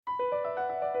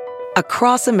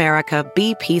Across America,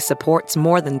 BP supports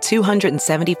more than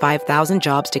 275,000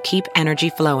 jobs to keep energy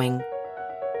flowing.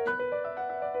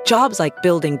 Jobs like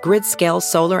building grid-scale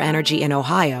solar energy in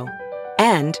Ohio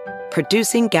and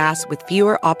producing gas with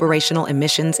fewer operational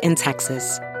emissions in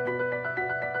Texas.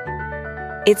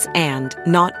 It's and,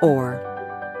 not or.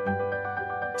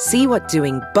 See what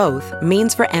doing both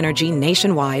means for energy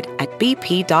nationwide at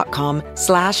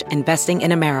bp.com/investing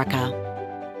in America.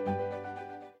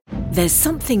 There's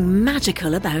something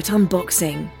magical about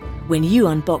unboxing. When you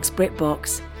unbox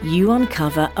BritBox, you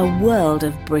uncover a world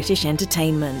of British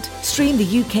entertainment. Stream the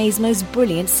UK's most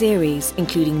brilliant series,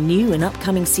 including new and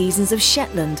upcoming seasons of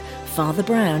Shetland, Father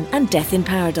Brown and Death in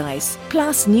Paradise.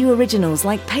 Plus new originals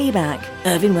like Payback,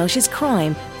 Irving Welsh's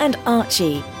Crime and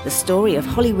Archie, the story of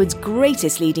Hollywood's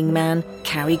greatest leading man,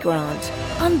 Cary Grant.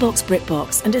 Unbox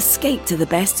BritBox and escape to the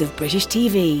best of British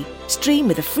TV. Stream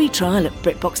with a free trial at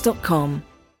BritBox.com.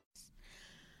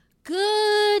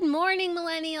 Good morning,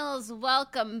 millennials.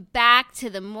 Welcome back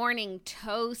to the Morning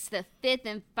Toast, the fifth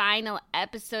and final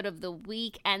episode of the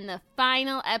week and the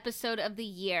final episode of the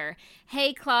year.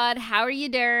 Hey, Claude, how are you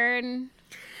doing?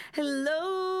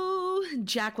 Hello,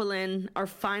 Jacqueline, our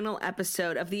final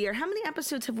episode of the year. How many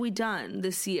episodes have we done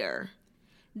this year?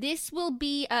 This will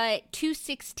be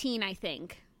 216, I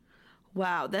think.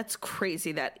 Wow, that's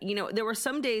crazy that, there were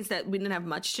some days that we didn't have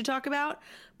much to talk about,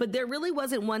 but there really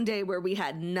wasn't one day where we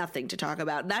had nothing to talk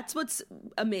about. That's what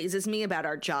amazes me about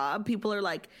our job. People are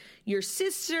like, your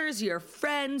sisters, your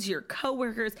friends, your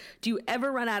coworkers, do you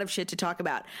ever run out of shit to talk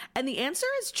about? And the answer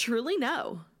is truly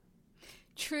no.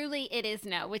 Truly, it is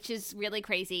no, which is really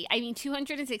crazy. I mean,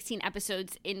 216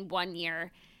 episodes in 1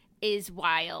 year is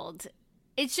wild.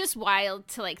 It's just wild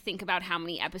to think about how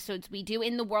many episodes we do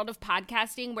in the world of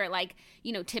podcasting where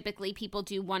typically people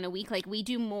do one a week. We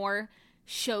do more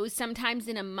shows sometimes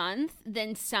in a month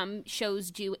than some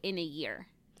shows do in a year.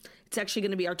 It's actually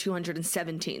going to be our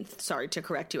 217th. Sorry to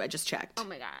correct you. I just checked. Oh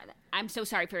my God. I'm so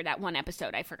sorry for that one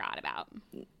episode I forgot about.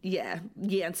 Yeah.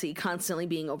 Yancey constantly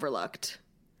being overlooked.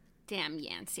 Damn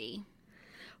Yancey.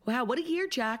 Wow. What a year,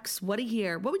 Jax. What a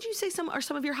year. What would you say are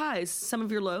some of your highs? Some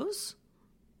of your lows?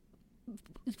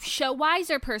 Show-wise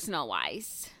or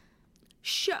personal-wise?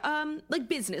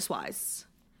 Business-wise.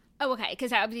 Oh, okay.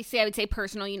 Because obviously I would say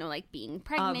personal, being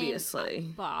pregnant.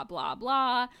 Obviously. Blah, blah,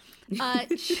 blah.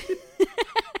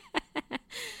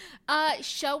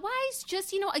 Show-wise,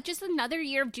 just another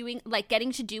year of doing,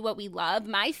 getting to do what we love.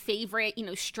 My favorite,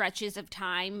 stretches of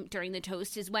time during the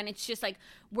toast is when it's just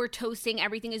we're toasting,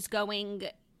 everything is going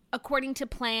according to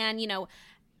plan,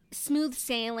 smooth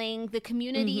sailing, the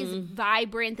community is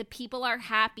vibrant, the people are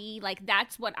happy.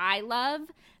 That's what I love.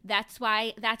 That's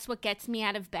what gets me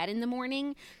out of bed in the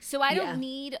morning. So I don't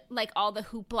need all the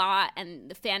hoopla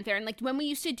and the fanfare. And when we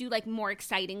used to do more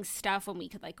exciting stuff, when we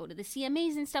could go to the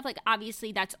CMAs and stuff,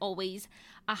 obviously that's always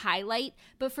a highlight.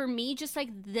 But for me, just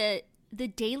the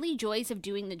daily joys of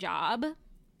doing the job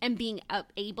and being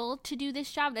able to do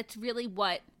this job, that's really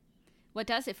what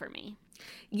does it for me.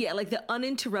 Yeah, the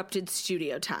uninterrupted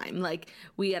studio time.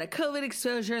 We had a COVID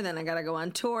exposure, then I got to go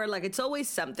on tour. It's always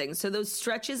something. So those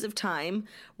stretches of time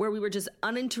where we were just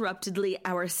uninterruptedly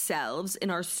ourselves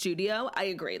in our studio, I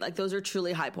agree. Those are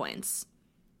truly high points.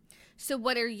 So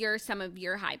what are some of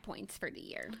your high points for the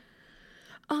year?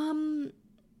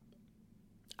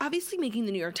 Obviously making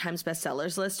the New York Times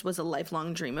bestsellers list was a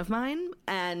lifelong dream of mine.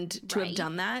 And to have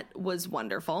done that was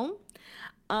wonderful.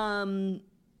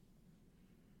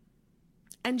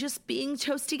 And just being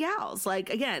toasty gals.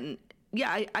 Again,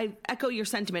 yeah, I echo your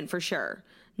sentiment for sure.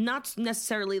 Not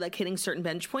necessarily hitting certain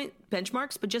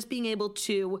benchmarks, but just being able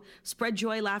to spread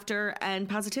joy, laughter, and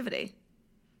positivity.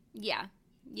 Yeah,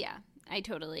 I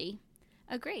totally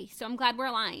agree. So I'm glad we're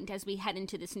aligned as we head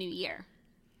into this new year.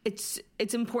 It's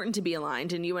important to be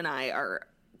aligned, and you and I are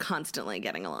constantly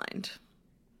getting aligned.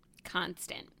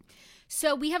 Constant.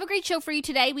 So we have a great show for you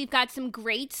today. We've got some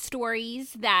great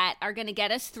stories that are going to get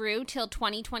us through till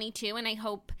 2022, and I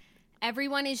hope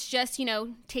everyone is just,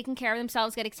 taking care of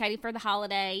themselves, get excited for the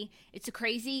holiday. It's a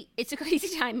crazy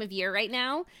time of year right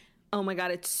now. Oh my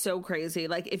God, it's so crazy.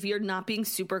 If you're not being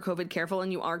super COVID careful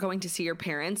and you are going to see your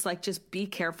parents, just be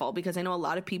careful, because I know a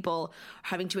lot of people are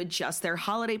having to adjust their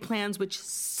holiday plans, which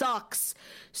sucks.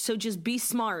 So just be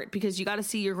smart, because you got to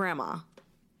see your grandma.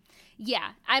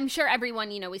 Yeah, I'm sure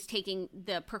everyone, is taking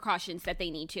the precautions that they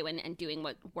need to and doing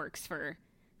what works for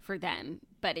them.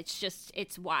 But it's just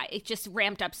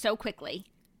ramped up so quickly.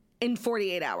 In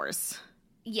 48 hours.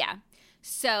 Yeah.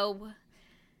 So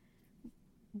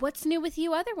what's new with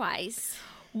you otherwise?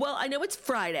 Well, I know it's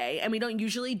Friday, and we don't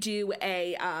usually do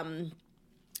a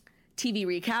TV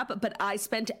recap, but I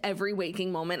spent every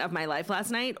waking moment of my life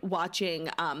last night watching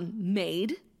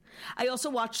Maid. I also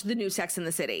watched the new Sex and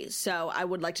the City, so I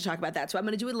would like to talk about that. So I'm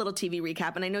going to do a little TV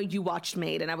recap, and I know you watched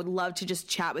Maid, and I would love to just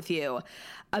chat with you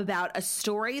about a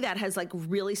story that has, like,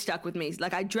 really stuck with me.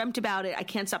 Like, I dreamt about it. I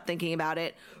can't stop thinking about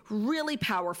it. Really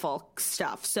powerful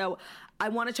stuff. So I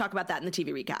want to talk about that in the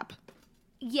TV recap.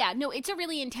 Yeah, no, it's a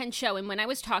really intense show. And when I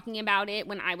was talking about it,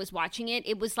 when I was watching it,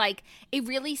 it was like, it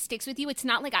really sticks with you. It's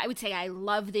not like I would say I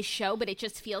love this show, but it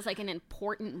just feels like an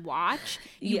important watch.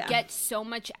 You get so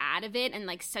much out of it and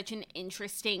like such an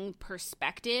interesting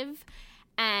perspective.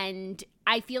 And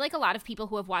I feel like a lot of people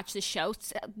who have watched the show,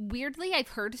 weirdly, I've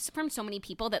heard from so many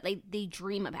people that they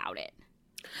dream about it.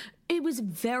 It was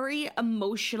very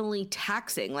emotionally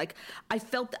taxing. Like, I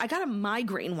got a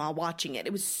migraine while watching it.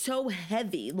 It was so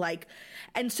heavy. Like,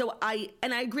 and so I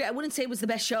agree. I wouldn't say it was the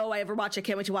best show I ever watched. I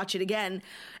can't wait to watch it again.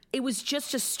 It was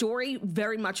just a story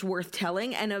very much worth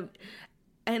telling and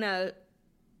a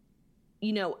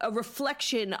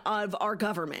reflection of our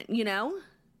government, you know?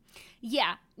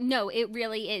 Yeah, no, it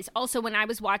really is. Also, when I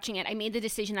was watching it, I made the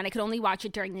decision that I could only watch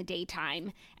it during the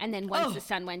daytime. And then once the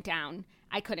sun went down,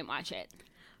 I couldn't watch it.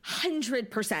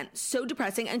 100%. So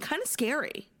depressing and kind of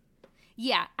scary.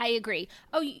 Yeah, I agree.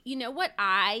 Oh, you know what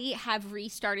I have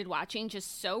restarted watching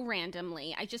just so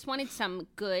randomly? I just wanted some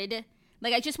good,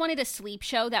 like, I just wanted a sleep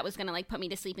show that was going to, like, put me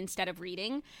to sleep instead of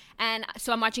reading. And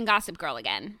so I'm watching Gossip Girl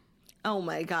again. Oh,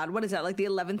 my God. What is that, like the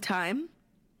 11th time?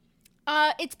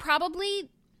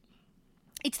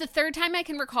 It's the third time I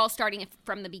can recall starting it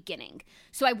from the beginning.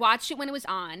 So I watched it when it was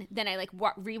on, then I, like,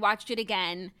 rewatched it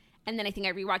again, and then I think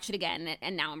I rewatched it again,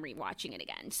 and now I'm rewatching it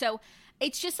again. So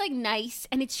it's just, like, nice,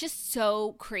 and it's just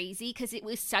so crazy because it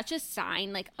was such a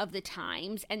sign, like, of the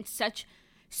times and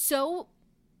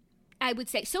I would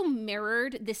say, so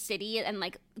mirrored the city and,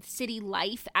 like, city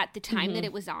life at the time that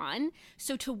it was on.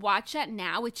 So to watch that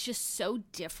now, it's just so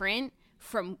different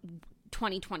from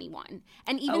 2021.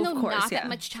 And even though that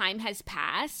much time has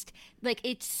passed, like,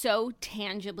 it's so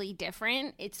tangibly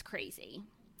different. It's crazy.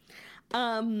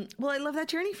 Well, I love that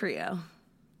journey for you.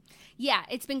 Yeah,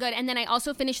 it's been good. And then I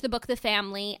also finished the book The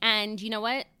Family, and you know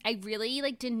what? I really,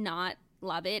 like, did not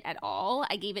love it at all.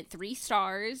 I gave it 3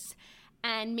 stars,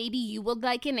 and maybe you would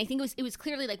like it. And I think it was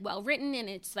clearly, like, well written, and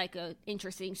it's like a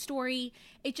interesting story.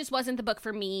 It just wasn't the book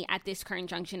for me at this current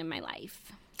junction in my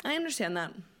life. I understand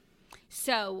that.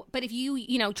 So, but if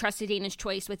you trust a Dana's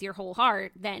choice with your whole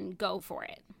heart, then go for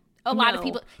it. A lot of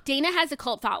people. Dana has a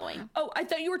cult following. Oh, I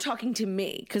thought you were talking to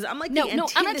me because I'm like the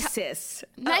antithesis.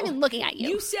 I'm not even looking at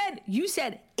you. You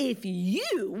said if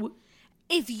you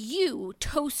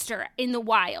toaster in the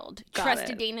wild trust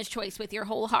a Dana's choice with your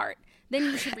whole heart, then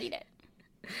you should read it.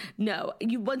 No,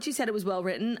 once you said it was well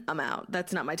written, I'm out.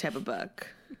 That's not my type of book.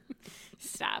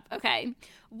 Stop. Okay.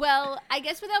 Well, I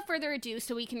guess without further ado,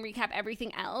 so we can recap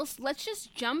everything else, let's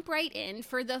just jump right in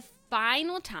for the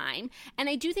final time. And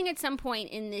I do think at some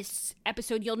point in this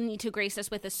episode, you'll need to grace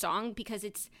us with a song because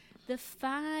it's the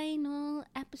final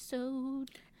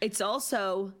episode. It's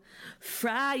also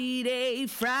Friday,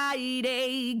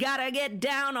 gotta get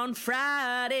down on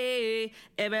Friday.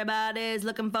 Everybody's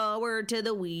looking forward to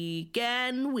the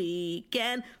weekend.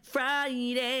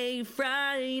 Friday,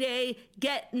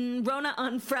 getting Rona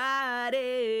on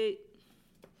Friday.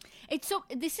 It's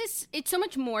so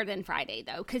much more than Friday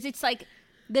though, because it's like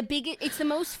it's the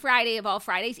most Friday of all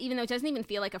Fridays, even though it doesn't even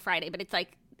feel like a Friday, but it's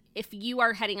like if you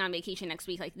are heading on vacation next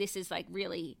week, like this is like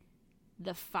really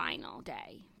the final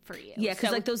day for you. Yeah,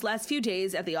 because like those last few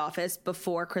days at the office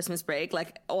before Christmas break,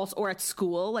 like or at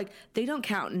school, like they don't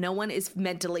count. No one is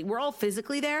mentally. We're all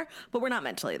physically there, but we're not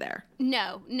mentally there.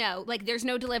 No. Like there's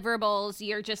no deliverables.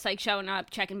 You're just like showing up,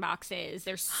 checking boxes.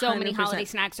 There's so 100%. Many holiday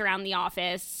snacks around the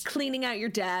office. Cleaning out your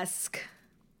desk.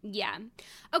 Yeah.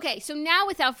 Okay, so now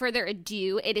without further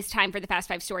ado, it is time for the Fast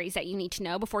 5 stories that you need to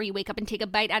know before you wake up and take a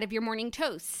bite out of your morning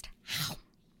toast.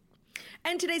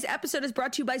 And today's episode is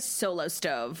brought to you by Solo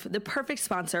Stove, the perfect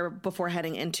sponsor before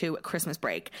heading into Christmas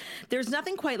break. There's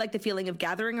nothing quite like the feeling of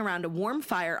gathering around a warm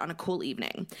fire on a cool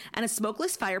evening. And a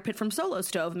smokeless fire pit from Solo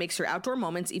Stove makes your outdoor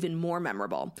moments even more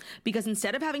memorable. Because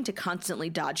instead of having to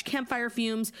constantly dodge campfire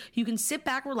fumes, you can sit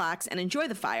back, relax, and enjoy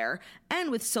the fire.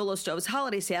 And with Solo Stove's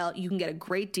holiday sale, you can get a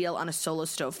great deal on a Solo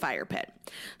Stove fire pit.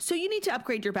 So you need to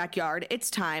upgrade your backyard.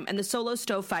 It's time, and the Solo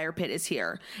Stove fire pit is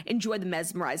here. Enjoy the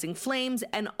mesmerizing flames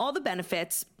and all the benefits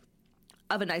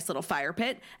of a nice little fire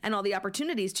pit and all the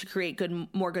opportunities to create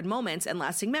more good moments and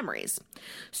lasting memories.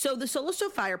 So the Solo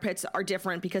Stove fire pits are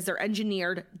different because they're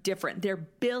engineered different. They're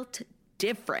built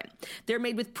different. They're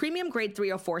made with premium grade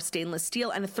 304 stainless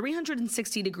steel and a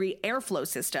 360-degree airflow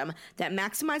system that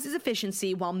maximizes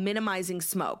efficiency while minimizing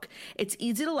smoke. It's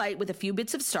easy to light with a few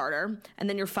bits of starter, and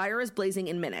then your fire is blazing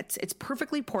in minutes. It's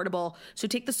perfectly portable, so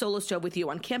take the Solo Stove with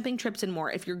you on camping trips and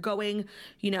more. If you're going,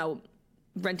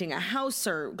 renting a house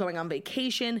or going on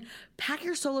vacation, pack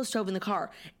your Solo Stove in the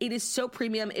car. It is so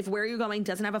premium. If where you're going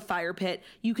doesn't have a fire pit,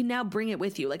 you can now bring it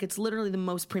with you. Like, it's literally the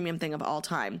most premium thing of all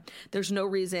time. There's no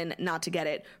reason not to get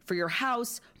it for your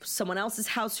house, someone else's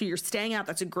house who you're staying at.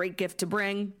 That's a great gift to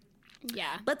bring.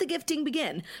 Yeah. Let the gifting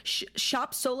begin.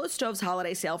 Shop Solo Stove's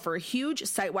holiday sale for a huge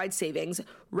site-wide savings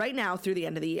right now through the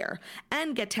end of the year.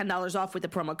 And get $10 off with the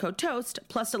promo code TOAST,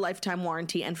 plus a lifetime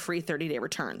warranty and free 30-day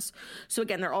returns. So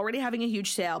again, they're already having a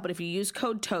huge sale, but if you use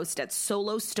code TOAST at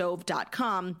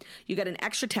solostove.com, you get an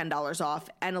extra $10 off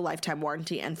and a lifetime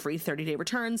warranty and free 30-day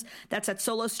returns. That's at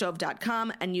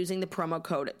solostove.com and using the promo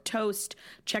code TOAST.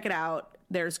 Check it out.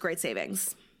 There's great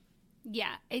savings.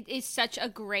 Yeah, it is such a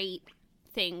great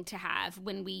thing to have.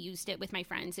 When we used it with my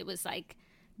friends, it was like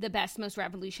the best, most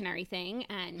revolutionary thing.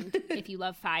 And if you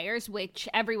love fires, which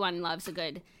everyone loves a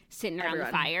good sitting around the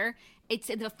fire, it's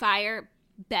the fire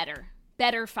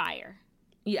better fire.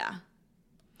 Yeah.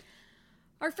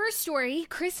 Our first story,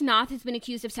 Chris Noth has been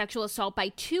accused of sexual assault by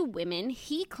 2 women.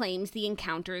 He claims the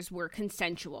encounters were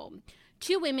consensual.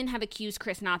 2 women have accused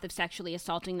Chris Noth of sexually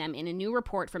assaulting them in a new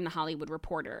report from The Hollywood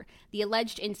Reporter. The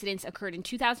alleged incidents occurred in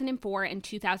 2004 and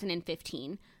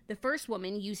 2015. The first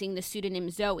woman, using the pseudonym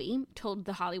Zoe, told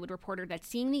The Hollywood Reporter that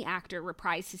seeing the actor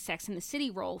reprise his Sex and the City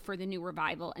role for the new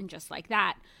revival, and just like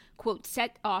that, quote,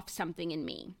 set off something in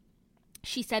me.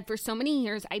 She said, for so many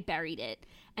years, I buried it,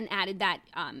 and added that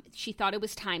she thought it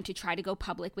was time to try to go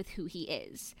public with who he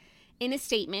is. In a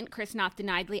statement, Chris Noth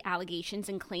denied the allegations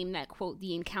and claimed that, quote,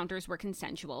 the encounters were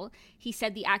consensual. He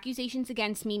said the accusations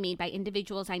against me made by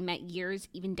individuals I met years,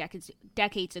 even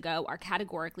decades ago, are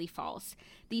categorically false.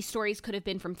 These stories could have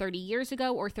been from 30 years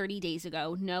ago or 30 days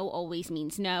ago. No always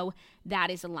means no.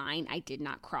 That is a line I did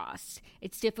not cross.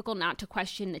 It's difficult not to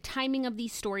question the timing of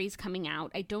these stories coming out.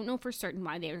 I don't know for certain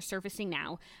why they are surfacing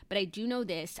now, but I do know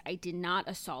this. I did not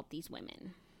assault these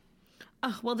women.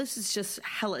 Oh, well, this is just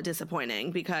hella disappointing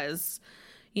because,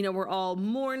 we're all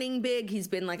mourning big. He's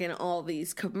been like in all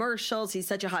these commercials. He's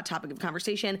such a hot topic of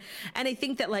conversation. And I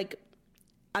think that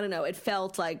I don't know, it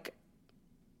felt like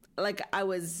I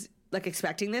was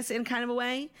expecting this in kind of a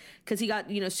way because he got,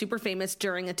 super famous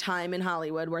during a time in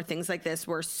Hollywood where things like this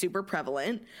were super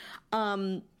prevalent.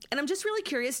 And I'm just really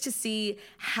curious to see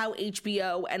how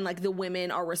HBO and the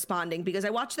women are responding because I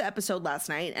watched the episode last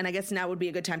night and I guess now would be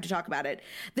a good time to talk about it.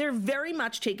 They're very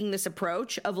much taking this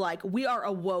approach of we are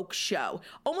a woke show,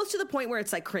 almost to the point where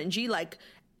it's cringy,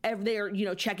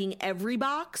 they're, checking every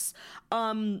box.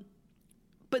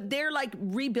 But they're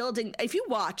rebuilding. If you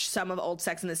watch some of old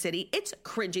Sex and the City, it's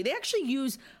cringy. They actually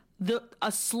use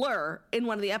a slur in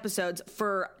one of the episodes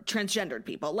for transgendered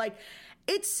people.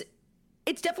 It's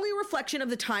definitely a reflection of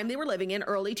the time they were living in,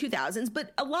 early 2000s,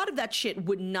 but a lot of that shit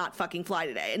would not fucking fly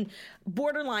today and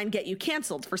borderline get you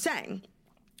canceled for saying.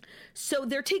 So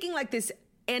they're taking this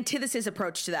antithesis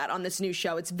approach to that on this new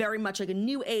show. It's very much a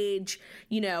new age,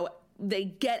 they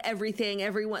get everything,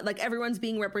 everyone's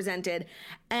being represented.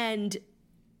 And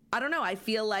I don't know, I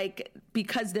feel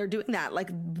because they're doing that,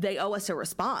 they owe us a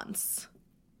response.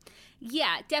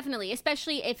 Yeah, definitely.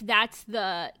 Especially if that's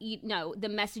the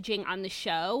messaging on the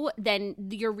show, then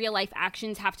your real life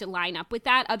actions have to line up with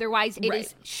that. Otherwise, it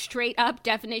is straight up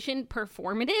definition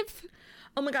performative.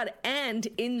 Oh my God. And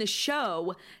in the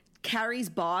show, Carrie's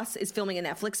boss is filming a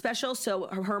Netflix special. So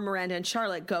her, Miranda, and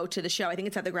Charlotte go to the show. I think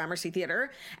it's at the Gramercy Theater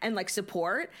and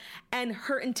support. And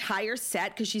her entire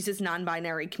set, because she's this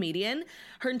non-binary comedian,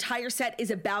 her entire set is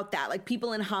about that.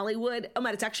 People in Hollywood. Oh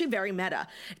my, it's actually very meta.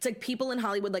 It's people in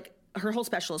Hollywood, her whole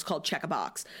special is called Check a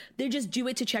Box. They just do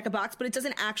it to check a box, but it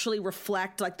doesn't actually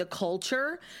reflect the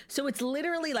culture. So it's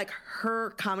literally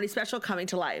her comedy special coming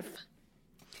to life.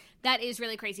 That is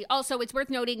really crazy. Also, it's worth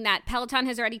noting that Peloton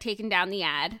has already taken down the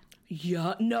ad.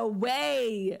 Yeah, no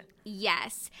way.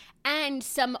 Yes. And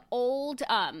some old,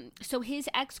 so his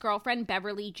ex-girlfriend,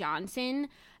 Beverly Johnson,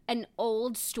 an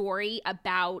old story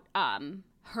about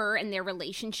her and their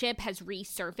relationship has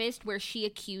resurfaced where she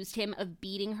accused him of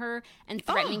beating her and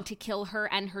threatening to kill her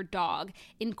and her dog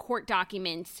in court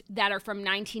documents that are from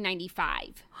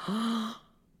 1995.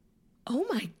 Oh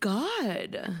my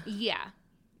God. Yeah.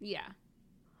 Yeah.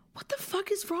 What the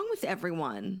fuck is wrong with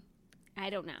everyone? I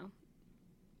don't know.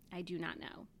 I do not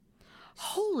know.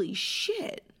 Holy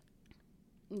shit.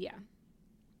 Yeah.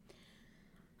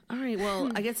 All right, well,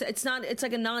 I guess it's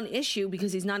a non-issue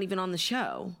because he's not even on the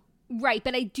show. Right,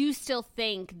 but I do still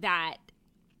think that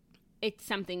it's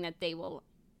something that they will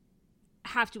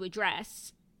have to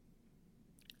address.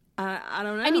 I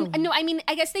don't know. I mean,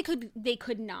 I guess they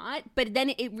could not, but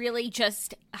then it really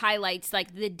just highlights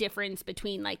like the difference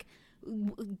between like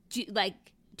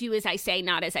do as I say,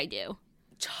 not as I do.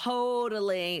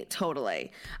 Totally.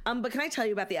 But can I tell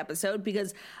you about the episode?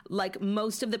 Because like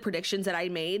most of the predictions that I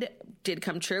made did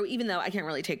come true, even though I can't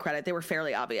really take credit. They were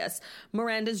fairly obvious.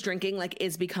 Miranda's drinking like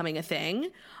is becoming a thing,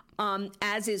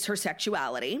 as is her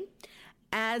sexuality.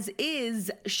 As is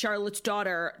Charlotte's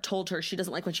daughter told her she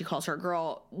doesn't like when she calls her a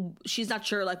girl. She's not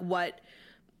sure like what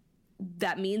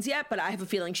that means yet, but I have a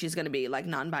feeling she's going to be like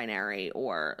non-binary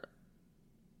or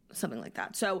something like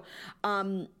that. So,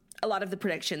 a lot of the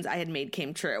predictions I had made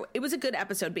came true. It was a good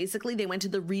episode. Basically, they went to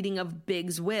the reading of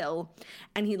Big's will,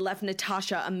 and he left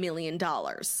Natasha $1 million.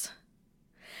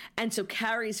 And so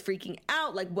Carrie's freaking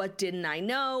out, like, what didn't I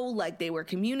know? Like, they were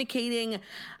communicating.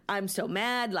 I'm so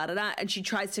mad, la da da. And she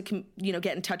tries to,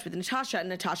 get in touch with Natasha, and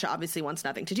Natasha obviously wants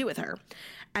nothing to do with her.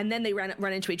 And then they run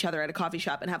into each other at a coffee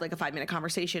shop and have like a 5-minute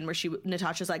conversation where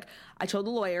Natasha's like, I told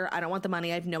the lawyer, I don't want the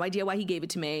money. I have no idea why he gave it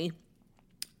to me.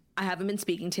 I haven't been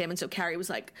speaking to him. And so Carrie was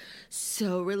like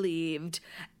so relieved.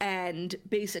 And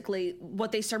basically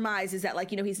what they surmise is that like,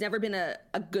 he's never been a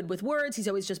good with words. He's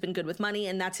always just been good with money.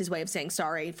 And that's his way of saying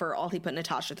sorry for all he put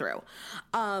Natasha through.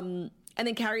 And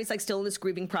then Carrie's like still in this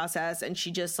grieving process, and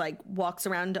she just like walks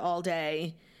around all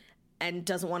day and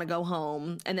doesn't want to go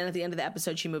home. And then at the end of the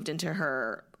episode, she moved into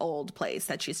her old place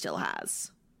that she still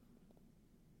has.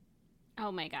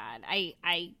 Oh my God.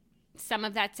 Some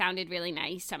of that sounded really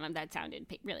nice. Some of that sounded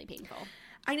really painful.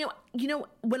 I know,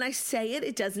 when I say it,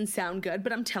 it doesn't sound good,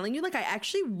 but I'm telling you, like, I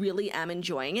actually really am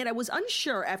enjoying it. I was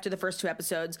unsure after the first 2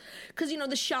 episodes because,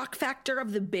 the shock factor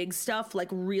of the big stuff, like,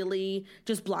 really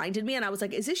just blinded me. And I was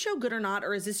like, is this show good or not?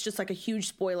 Or is this just like a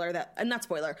huge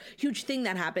huge thing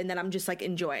that happened that I'm just like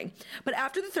enjoying? But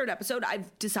after the 3rd episode,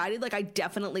 I've decided like I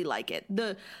definitely like it.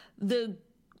 The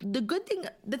good thing,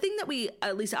 the thing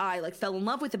that I like fell in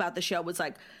love with about the show was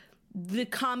like, the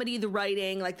comedy, the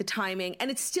writing, like the timing,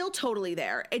 and it's still totally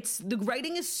there. The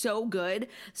writing is so good.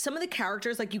 Some of the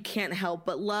characters, like, you can't help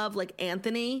but love, like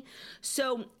Anthony.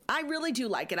 So I really do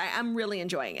like it. I'm really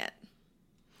enjoying it.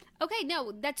 Okay,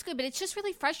 no, that's good, but it's just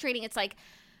really frustrating. It's like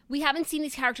we haven't seen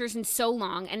these characters in so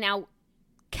long, and now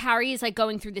Carrie is like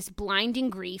going through this blinding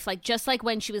grief, like just like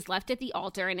when she was left at the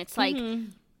altar, and it's like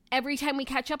every time we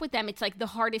catch up with them, it's like the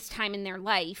hardest time in their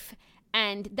life,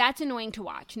 and that's annoying to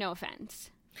watch. No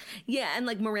offense. Yeah, and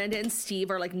like Miranda and Steve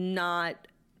are like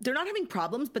they're not having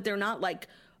problems, but they're not like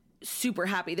super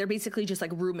happy. They're basically just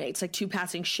like roommates, like 2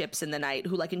 passing ships in the night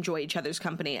who like enjoy each other's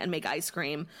company and make ice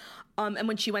cream. And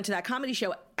when she went to that comedy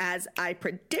show, as I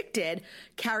predicted,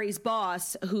 Carrie's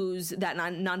boss, who's that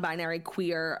non-binary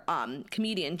queer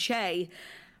comedian, Che,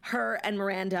 her and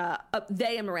Miranda,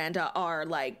 they and Miranda are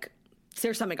like,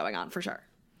 there's something going on for sure.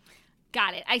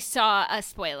 Got it. I saw a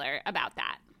spoiler about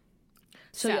that.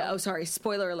 So yeah, sorry,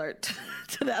 spoiler alert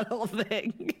to that whole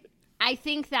thing. I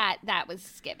think that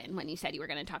was given when you said you were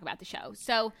going to talk about the show.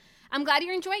 So I'm glad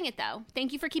you're enjoying it, though.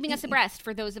 Thank you for keeping us abreast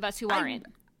for those of us who aren't.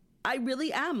 I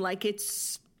really am. Like,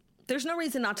 there's no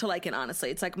reason not to like it,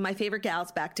 honestly. It's like my favorite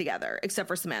gals back together, except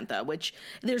for Samantha, which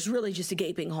there's really just a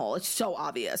gaping hole. It's so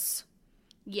obvious.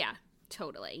 Yeah,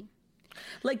 totally.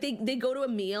 Like, they go to a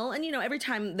meal, and, every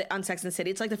time on Sex and the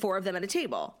City, it's like the 4 of them at a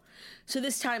table. So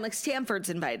this time, like, Stanford's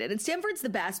invited. And Stanford's the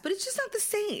best, but it's just not the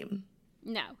same.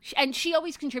 No. And she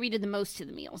always contributed the most to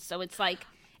the meals. So it's like,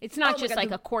 it's not just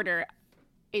like a quarter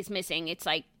is missing. It's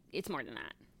like, it's more than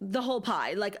that. The whole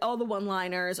pie. Like, all the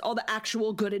one-liners, all the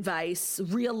actual good advice,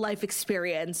 real-life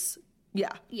experience.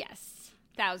 Yeah. Yes.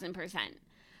 1,000%.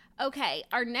 Okay,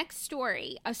 our next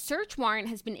story. A search warrant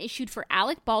has been issued for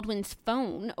Alec Baldwin's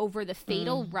phone over the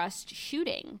fatal Rust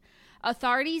shooting.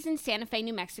 Authorities in Santa Fe,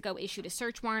 New Mexico issued a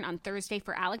search warrant on Thursday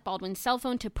for Alec Baldwin's cell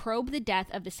phone to probe the death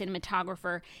of the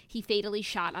cinematographer he fatally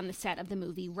shot on the set of the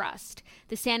movie Rust.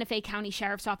 The Santa Fe County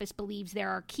Sheriff's Office believes there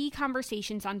are key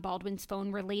conversations on Baldwin's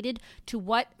phone related to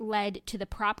what led to the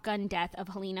prop gun death of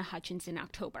Helena Hutchins in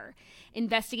October.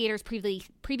 Investigators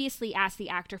previously asked the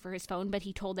actor for his phone, but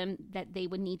he told them that they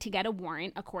would need to get a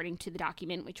warrant, according to the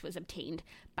document, which was obtained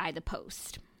by the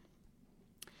Post.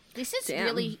 This is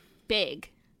really big.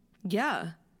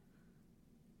 Yeah.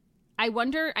 I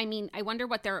wonder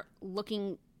what they're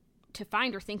looking to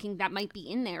find or thinking that might be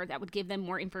in there that would give them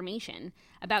more information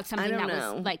about something that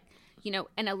was like,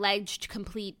 an alleged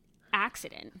complete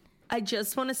accident. I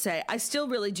just want to say, I still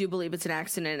really do believe it's an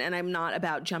accident, and I'm not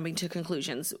about jumping to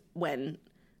conclusions when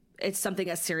it's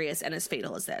something as serious and as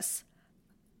fatal as this.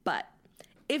 But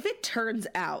if it turns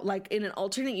out, like, in an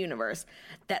alternate universe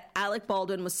that Alec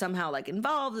Baldwin was somehow, like,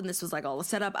 involved and this was, like, all a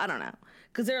setup, I don't know.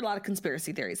 Because there are a lot of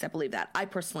conspiracy theories that believe that. I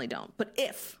personally don't. But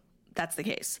if that's the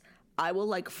case, I will,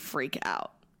 like, freak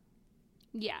out.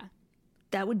 Yeah.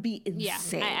 That would be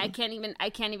insane. Yeah. I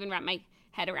can't even wrap my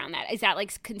head around that. Is that,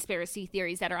 like, conspiracy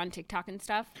theories that are on TikTok and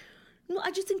stuff? No,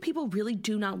 I just think people really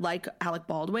do not like Alec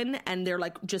Baldwin, and they're,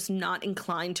 like, just not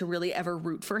inclined to really ever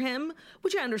root for him,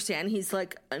 which I understand. He's,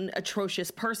 like, an atrocious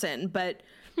person, but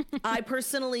I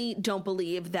personally don't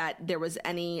believe that there was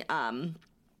any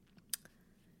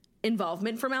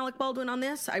involvement from Alec Baldwin on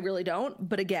this. I really don't.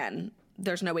 But again,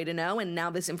 there's no way to know, and now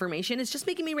this information is just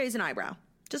making me raise an eyebrow.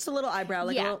 Just a little eyebrow,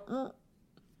 like a little...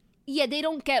 Yeah, they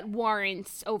don't get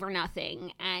warrants over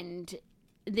nothing, and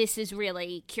this is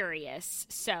really curious,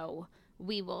 so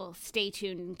we will stay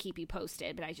tuned and keep you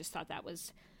posted, but I just thought that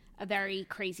was a very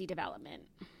crazy development.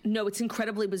 No, it's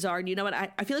incredibly bizarre, and you know what?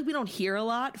 I feel like we don't hear a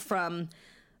lot from,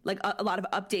 like, a lot of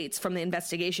updates from the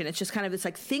investigation. It's just kind of this,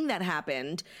 like, thing that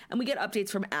happened, and we get updates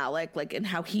from Alec, like, and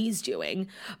how he's doing,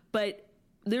 but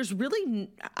there's really,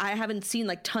 I haven't seen,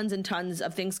 like, tons and tons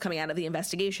of things coming out of the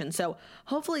investigation, so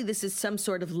hopefully this is some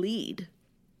sort of lead.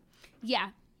 Yeah,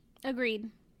 agreed.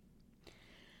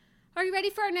 Are you ready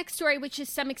for our next story, which is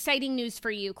some exciting news for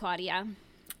you, Claudia?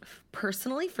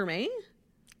 Personally, for me?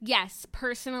 Yes,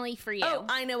 personally for you. Oh,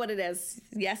 I know what it is.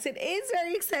 Yes, it is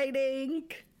very exciting.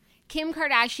 Kim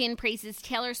Kardashian praises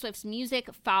Taylor Swift's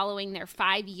music following their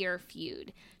 5-year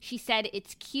feud. She said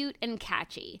it's cute and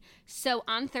catchy. So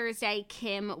on Thursday,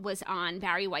 Kim was on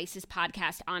Barry Weiss's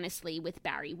podcast, Honestly, with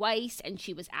Barry Weiss, and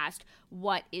she was asked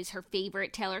what is her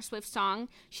favorite Taylor Swift song.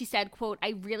 She said, quote,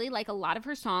 I really like a lot of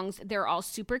her songs. They're all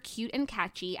super cute and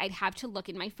catchy. I'd have to look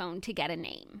in my phone to get a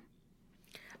name.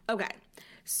 Okay.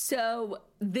 So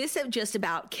this just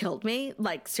about killed me.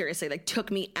 Like, seriously, like, took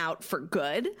me out for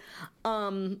good.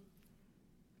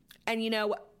 And, you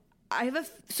know, I have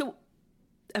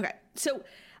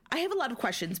a lot of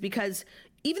questions because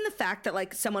even the fact that,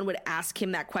 like, someone would ask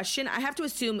Kim that question, I have to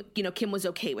assume, you know, Kim was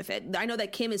okay with it. I know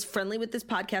that Kim is friendly with this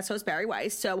podcast host, Barry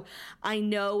Weiss, so I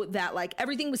know that, like,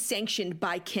 everything was sanctioned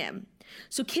by Kim.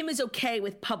 So Kim is okay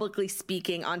with publicly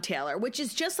speaking on Taylor, which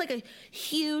is just, like, a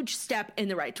huge step in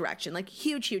the right direction. Like,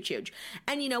 huge, huge, huge.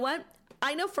 And you know what?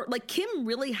 I know for, like, Kim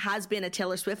really has been a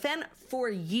Taylor Swift fan for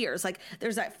years. Like,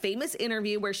 there's that famous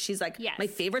interview where she's like, yes, my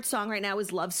favorite song right now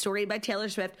is Love Story by Taylor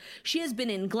Swift. She has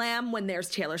been in glam when there's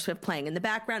Taylor Swift playing in the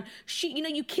background. She, you know,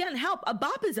 you can't help. A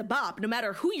bop is a bop, no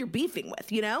matter who you're beefing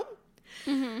with, you know?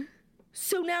 Mm-hmm.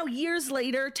 So now, years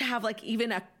later, to have, like,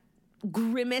 even a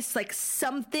grimace, like,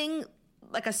 something,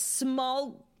 like a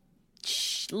small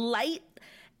light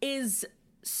is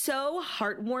so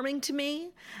heartwarming to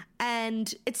me,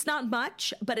 and it's not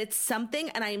much, but it's something,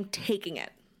 and I am taking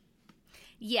it.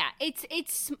 Yeah, it's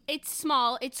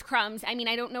small, it's crumbs. I mean,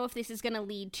 I don't know if this is going to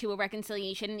lead to a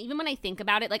reconciliation, and even when I think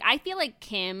about it, like, I feel like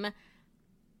Kim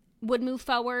would move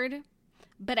forward,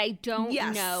 but I don't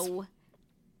know.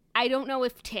 I don't know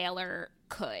if Taylor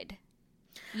could.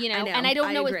 You know, and I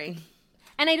don't know. I agree.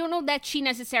 And I don't know that she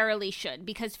necessarily should,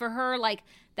 because for her, like,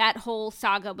 that whole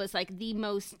saga was, like, the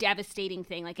most devastating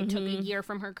thing. Like, it took a year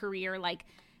from her career. Like,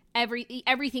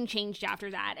 everything changed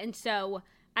after that. And so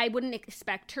I wouldn't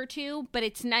expect her to, but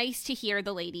it's nice to hear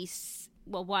the ladies,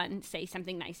 well, one, say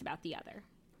something nice about the other.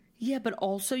 Yeah, but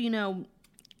also, you know,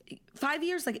 5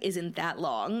 years, like, isn't that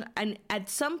long. And at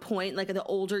some point, like, the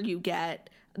older you get,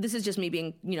 this is just me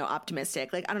being, you know,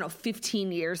 optimistic. Like, I don't know,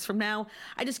 15 years from now,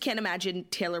 I just can't imagine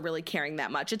Taylor really caring that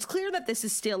much. It's clear that this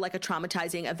is still, like, a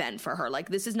traumatizing event for her. Like,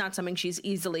 this is not something she's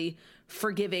easily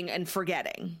forgiving and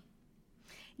forgetting.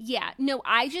 Yeah, no,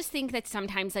 I just think that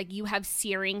sometimes, like, you have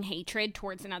searing hatred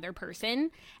towards another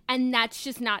person, and that's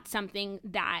just not something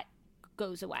that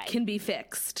goes away. Can be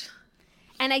fixed.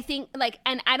 And I think, like,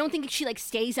 and I don't think she, like,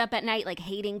 stays up at night, like,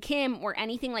 hating Kim or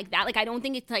anything like that. Like, I don't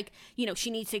think it's, like, you know,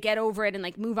 she needs to get over it and,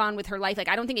 like, move on with her life. Like,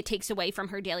 I don't think it takes away from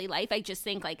her daily life. I just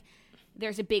think, like,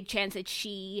 there's a big chance that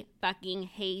she fucking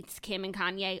hates Kim and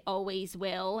Kanye, always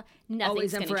will.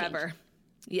 Nothing's going to change. Always and forever.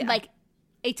 Yeah. Like,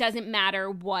 it doesn't matter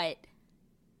what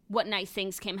nice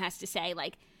things Kim has to say.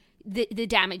 Like, the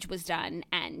damage was done,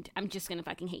 and I'm just going to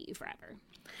fucking hate you forever.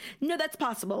 No, that's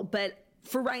possible, but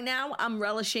for right now, I'm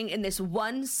relishing in this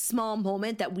one small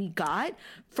moment that we got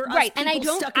for us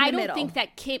people stuck in the middle.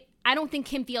 I don't think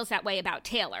Kim feels that way about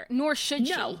Taylor, nor should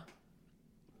she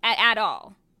at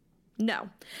all. No.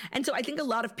 And so I think a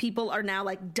lot of people are now,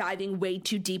 like, diving way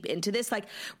too deep into this. Like,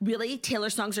 really,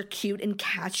 Taylor songs are cute and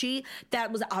catchy?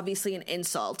 That was obviously an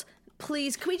insult.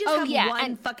 Please, can we just have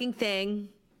one fucking thing?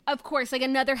 Of course, like,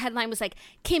 another headline was like,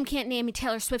 Kim can't name a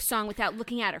Taylor Swift song without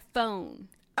looking at her phone.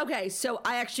 Okay, so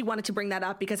I actually wanted to bring that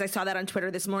up because I saw that on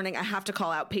Twitter this morning. I have to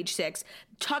call out page 6.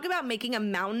 Talk about making a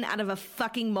mountain out of a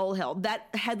fucking molehill. That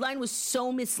headline was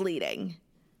so misleading.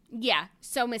 Yeah,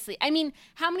 so misleading. I mean,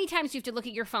 how many times do you have to look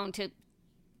at your phone to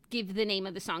give the name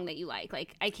of the song that you like?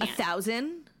 Like, I can't.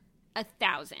 1,000?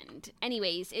 1,000.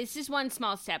 Anyways, it's just one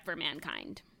small step for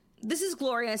mankind. This is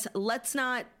glorious. Let's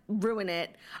not ruin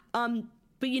it.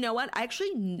 But you know what? I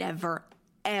actually never,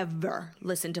 ever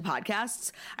listen to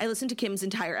podcasts. I listened to Kim's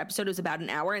entire episode. It was about an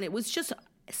hour, and it was just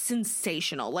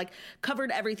sensational. Like,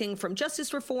 covered everything from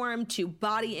justice reform to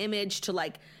body image to,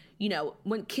 like, you know,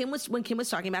 when Kim was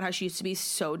talking about how she used to be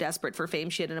so desperate for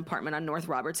fame, she had an apartment on North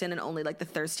Robertson and only like the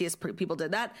thirstiest people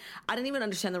did that. I didn't even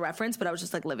understand the reference, but I was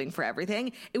just like living for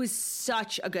everything. It was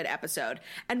such a good episode,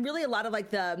 and really a lot of like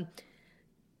the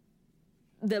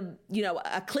you know,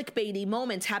 a clickbaity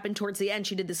moments happened towards the end.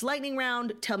 She did this lightning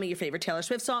round. Tell me your favorite Taylor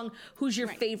Swift song. Who's your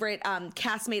favorite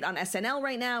castmate on SNL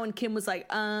right now? And Kim was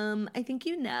like, I think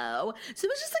you know. So it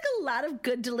was just like a lot of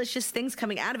good, delicious things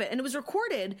coming out of it. And it was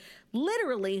recorded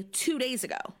literally 2 days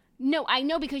ago. No, I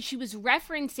know, because she was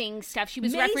referencing stuff. She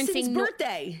was Mason's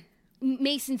birthday.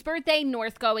 Mason's birthday,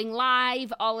 North going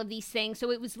live, all of these things. So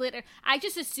it was I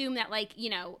just assume that, like, you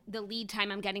know, the lead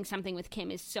time I'm getting something with Kim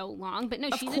is so long. But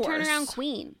no, she's a turnaround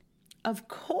queen. Of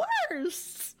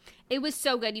course. It was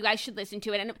so good. You guys should listen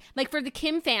to it. And like, for the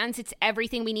Kim fans, it's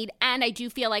everything we need. And I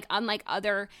do feel like, unlike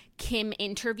other Kim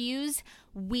interviews,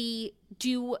 we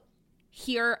do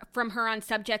hear from her on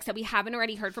subjects that we haven't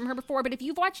already heard from her before. But if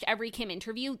you've watched every Kim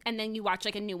interview and then you watch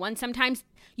like a new one, sometimes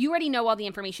you already know all the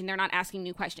information. They're not asking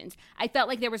new questions. I felt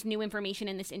like there was new information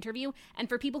in this interview. And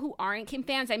for people who aren't Kim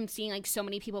fans, I'm seeing like so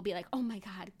many people be like, oh my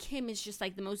God, Kim is just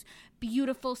like the most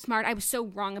beautiful, smart. I was so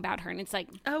wrong about her. And it's like,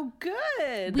 oh,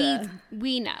 good.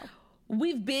 We know.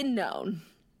 We've been known.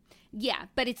 Yeah,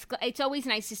 but it's always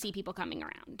nice to see people coming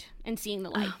around and seeing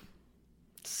the light.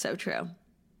 So true.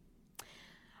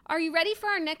 Are you ready for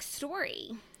our next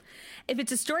story? If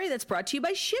it's a story that's brought to you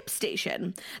by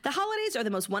ShipStation. The holidays are the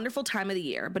most wonderful time of the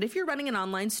year, but if you're running an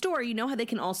online store, you know how they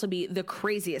can also be the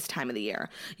craziest time of the year.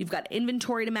 You've got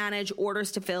inventory to manage,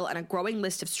 orders to fill, and a growing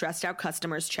list of stressed out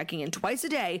customers checking in twice a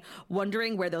day,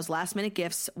 wondering where those last minute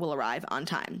gifts will arrive on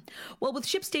time. Well, with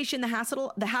ShipStation,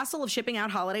 the hassle of shipping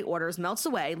out holiday orders melts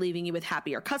away, leaving you with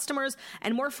happier customers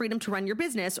and more freedom to run your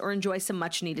business or enjoy some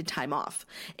much needed time off.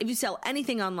 If you sell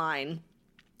anything online,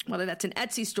 whether that's an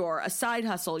Etsy store, a side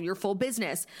hustle, your full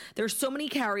business, there's so many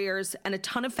carriers and a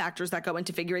ton of factors that go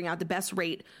into figuring out the best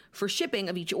rate for shipping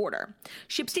of each order.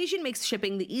 ShipStation makes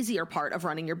shipping the easier part of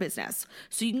running your business,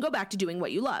 so you can go back to doing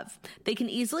what you love. They can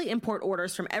easily import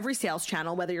orders from every sales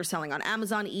channel, whether you're selling on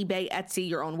Amazon, eBay, Etsy,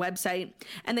 your own website,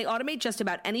 and they automate just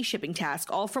about any shipping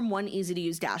task, all from one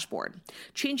easy-to-use dashboard.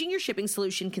 Changing your shipping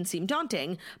solution can seem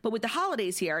daunting, but with the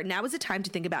holidays here, now is the time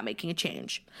to think about making a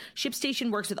change.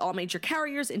 ShipStation works with all major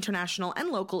carriers, international and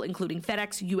local, including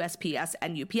FedEx, USPS,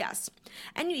 and UPS.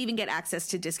 And you even get access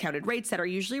to discounted rates that are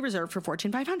usually reserved for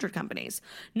Fortune 500 companies.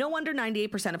 No wonder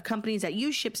 98% of companies that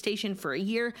use ShipStation for a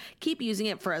year keep using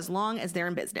it for as long as they're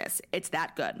in business. It's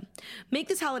that good. Make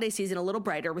this holiday season a little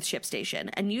brighter with ShipStation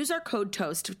and use our code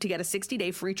TOAST to get a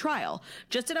 60-day free trial,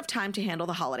 just enough time to handle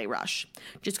the holiday rush.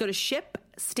 Just go to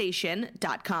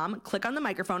ShipStation.com, click on the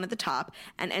microphone at the top,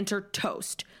 and enter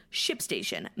TOAST.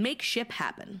 ShipStation. Make ship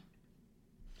happen.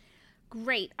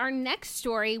 Great. Our next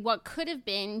story, what could have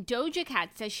been, Doja Cat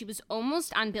says she was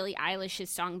almost on Billie Eilish's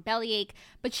song Bellyache,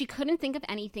 but she couldn't think of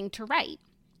anything to write.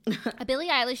 A Billie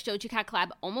Eilish Doja Cat collab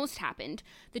almost happened.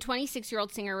 The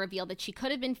 26-year-old singer revealed that she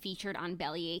could have been featured on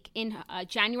Bellyache in a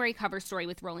January cover story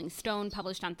with Rolling Stone,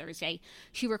 published on Thursday.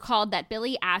 She recalled that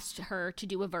Billie asked her to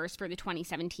do a verse for the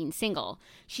 2017 single.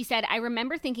 She said, "I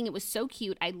remember thinking it was so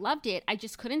cute. I loved it. I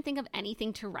just couldn't think of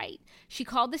anything to write." She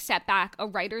called the setback a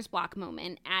writer's block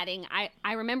moment, adding,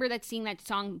 I remember that seeing that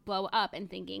song blow up and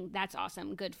thinking, that's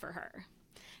awesome. Good for her.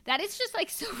 That is just,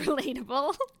 like, so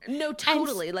relatable. No,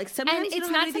 totally. Like, sometimes you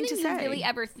don't have anything to say. And it's not something you really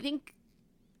ever think,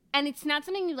 and it's not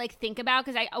something you, like, think about,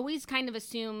 because I always kind of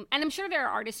assume, and I'm sure there are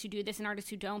artists who do this and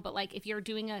artists who don't, but, like, if you're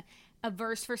doing a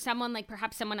verse for someone, like,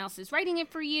 perhaps someone else is writing it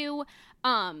for you,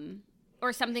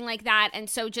 or something like that. And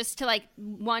so just to, like,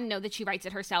 one, know that she writes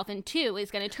it herself, and two,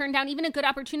 is going to turn down even a good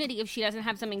opportunity if she doesn't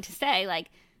have something to say. Like,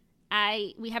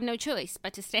 we have no choice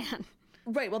but to stand.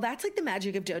 Right. Well, that's like the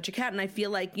magic of Doja Cat. And I feel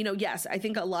like, you know, yes, I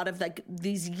think a lot of like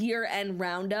these year-end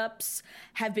roundups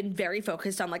have been very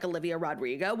focused on like Olivia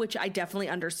Rodrigo, which I definitely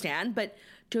understand. But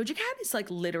Doja Cat is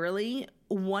like literally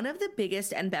one of the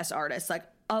biggest and best artists like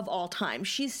of all time.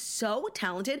 She's so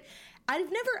talented.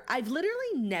 I've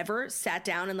literally never sat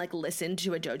down and like listened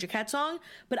to a Doja Cat song,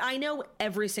 but I know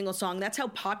every single song. That's how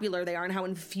popular they are and how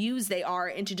infused they are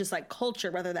into just like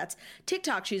culture, whether that's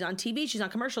TikTok, she's on TV, she's on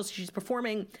commercials, she's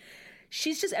performing.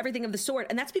 She's just everything of the sort.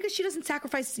 And that's because she doesn't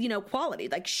sacrifice, quality.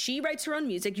 Like, she writes her own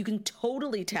music. You can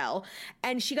totally tell.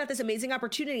 And she got this amazing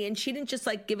opportunity, and she didn't just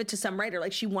like give it to some writer.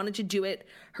 Like, she wanted to do it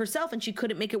herself, and she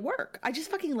couldn't make it work. I just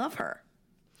fucking love her.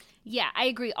 Yeah, I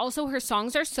agree. Also, her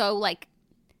songs are so like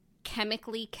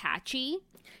chemically catchy.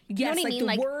 You Yes, know what like I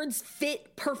mean? the words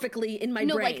fit perfectly in my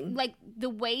brain. like the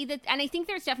way that, and I think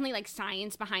there's definitely like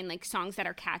science behind like songs that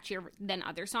are catchier than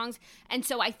other songs. And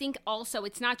so I think also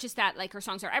it's not just that like her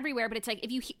songs are everywhere, but it's like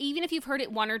even if you've heard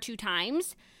it one or two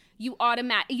times, you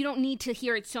don't need to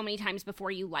hear it so many times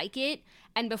before you like it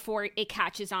and before it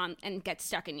catches on and gets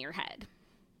stuck in your head.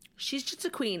 She's just a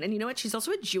queen, and you know what? She's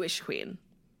also a Jewish queen.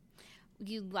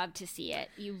 You love to see it.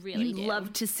 You really do.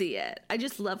 Love to see it. I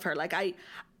just love her. Like, I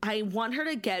want her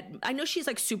to get, I know she's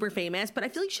like super famous, but I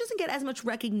feel like she doesn't get as much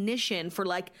recognition for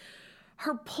like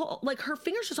her her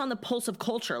fingers just on the pulse of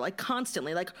culture, like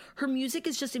constantly. Like, her music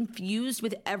is just infused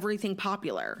with everything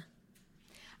popular.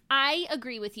 I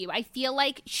agree with you. I feel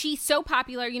like she's so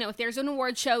popular. If there's an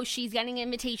award show, she's getting an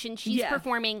invitation, she's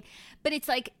performing, but it's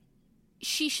like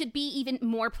she should be even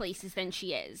more places than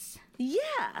she is.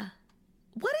 Yeah.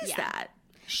 What is that?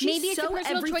 She's maybe it's so a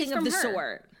personal everything choice of from the her.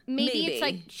 sort. Maybe it's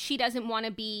like she doesn't want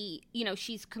to be,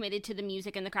 she's committed to the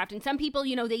music and the craft. And some people,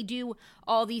 they do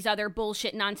all these other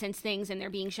bullshit nonsense things and they're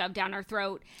being shoved down our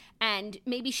throat. And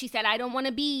maybe she said, I don't want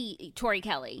to be Tori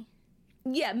Kelly.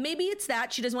 Yeah, maybe it's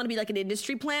that she doesn't want to be like an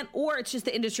industry plant, or it's just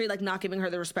the industry like not giving her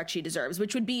the respect she deserves,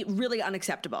 which would be really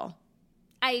unacceptable.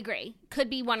 I agree. Could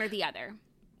be one or the other.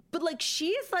 But like,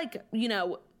 she's like,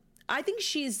 I think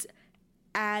she's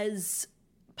as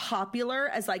popular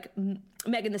as like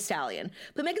Megan Thee Stallion,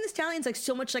 but Megan Thee Stallion's like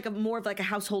so much like more of like a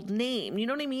household name. You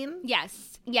know what I mean?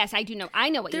 Yes, I do know. I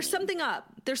know what There's you mean.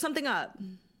 There's something up.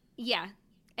 Yeah.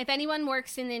 If anyone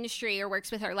works in the industry or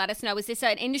works with her, let us know. Is this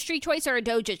an industry choice or a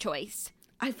Doja choice?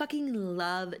 I fucking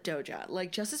love Doja.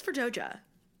 Like, justice for Doja.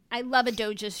 I love a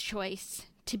Doja's choice.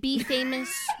 To be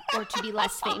famous or to be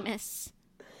less famous.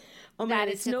 Oh man,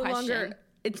 it's no longer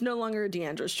a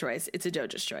Deandra's choice. It's a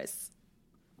Doja's choice.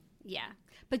 Yeah.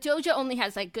 But Doja only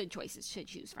has like good choices to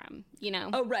choose from,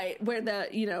 Oh, right. Where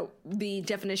the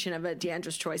definition of a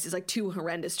Deandra's choice is like two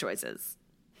horrendous choices.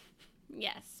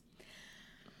 Yes.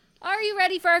 Are you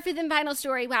ready for our fifth and final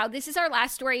story? Wow, this is our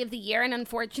last story of the year. And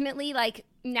unfortunately, like,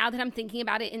 now that I'm thinking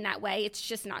about it in that way, it's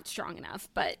just not strong enough.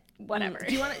 But whatever.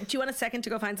 Do you want a second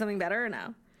to go find something better or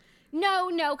no?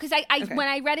 No, because okay. When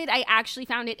I read it, I actually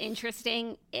found it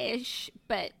interesting-ish.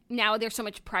 But now there's so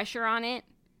much pressure on it.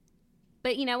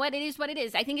 But you know what? It is what it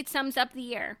is. I think it sums up the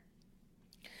year.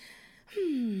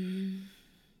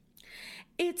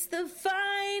 It's the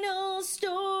final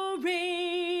story.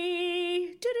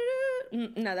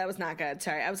 No, that was not good.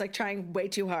 Sorry. I was like trying way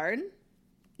too hard.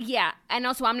 Yeah. And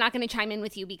also, I'm not going to chime in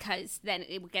with you because then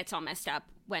it gets all messed up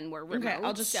when we're remote. Okay,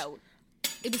 I'll just... So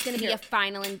it was going to be a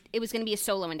final, and it was going to be a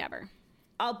solo endeavor.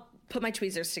 I'll put my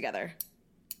tweezers together.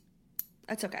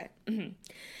 That's okay. Mm-hmm.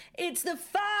 It's the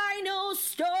final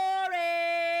story.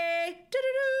 I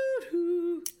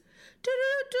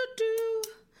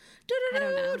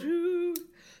don't know.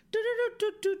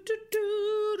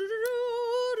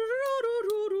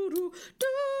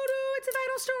 It's the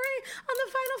final story on the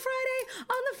final Friday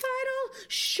on the final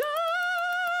show.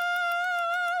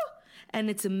 And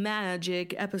it's a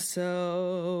magic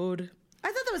episode. I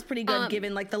thought that was pretty good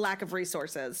given like the lack of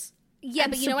resources. Yeah,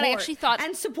 but you know what I actually thought?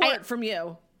 And support from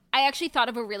you. I actually thought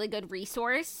of a really good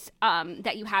resource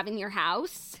that you have in your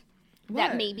house. What?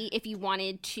 That maybe if you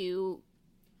wanted to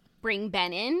bring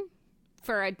Ben in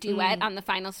for a duet on the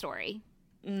final story.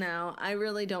 No, I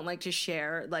really don't like to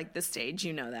share like the stage.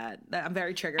 You know that. I'm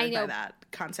very triggered by that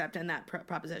concept and that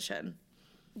proposition.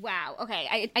 Wow.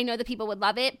 Okay. I know that people would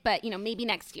love it, but maybe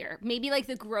next year, maybe like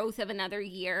the growth of another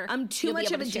year. I'm too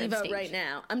much of a diva right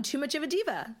now. I'm too much of a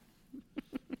diva.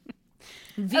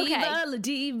 Viva la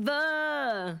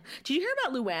diva. Did you hear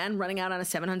about Luann running out on a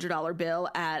 $700 bill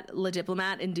at Le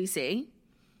Diplomat in D.C.?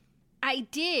 I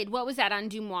did. What was that, on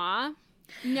Dumois?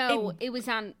 No, it was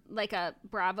on like a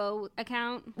Bravo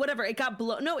account. Whatever. It got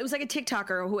blown. No, it was like a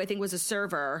TikToker who I think was a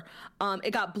server.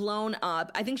 It got blown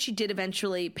up. I think she did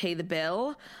eventually pay the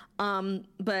bill,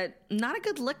 but not a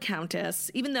good look, Countess.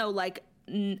 Even though like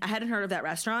I hadn't heard of that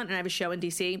restaurant and I have a show in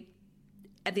D.C.,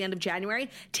 at the end of January.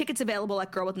 Tickets available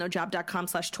at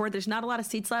girlwithnojob.com/tour. There's not a lot of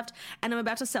seats left, and I'm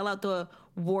about to sell out the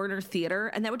Warner Theater,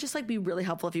 and that would just like be really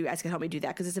helpful if you guys could help me do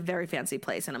that, because it's a very fancy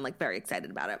place and I'm like very excited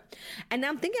about it. And now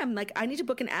I'm thinking, I'm like, I need to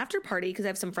book an after party because I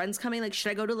have some friends coming. Like, should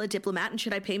I go to Le Diplomat and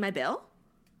should I pay my bill?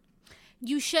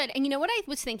 You should. And you know what I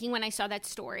was thinking when I saw that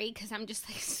story? Because I'm just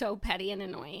like so petty and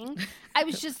annoying. I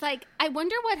was just like, I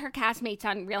wonder what her castmates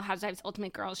on Real Housewives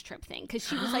Ultimate Girls Trip think. Because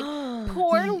she was like,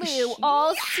 poor Lou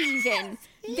all season.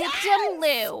 Victim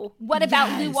Lou. What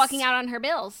about Lou walking out on her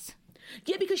bills?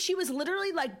 Yeah, because she was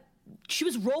literally like, she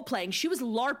was role playing. She was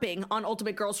LARPing on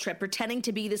Ultimate Girls Trip, pretending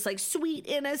to be this like sweet,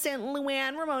 innocent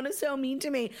Luann. Ramona's so mean to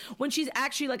me, when she's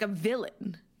actually like a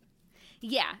villain.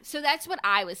 Yeah, so that's what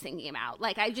I was thinking about.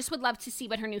 Like, I just would love to see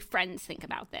what her new friends think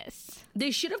about this.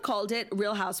 They should have called it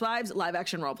Real Housewives Live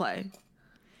Action Roleplay.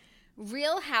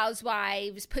 Real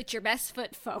Housewives, put your best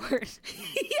foot forward.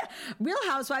 Yeah, Real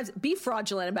Housewives, be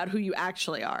fraudulent about who you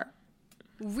actually are.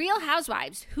 Real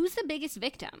Housewives, who's the biggest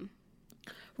victim?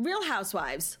 Real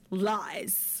Housewives,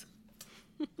 lies.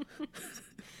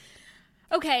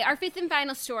 Okay, our fifth and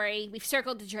final story. We've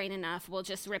circled the drain enough. We'll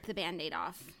just rip the Band-Aid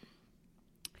off.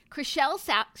 Chrishell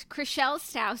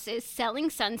Stouse's Selling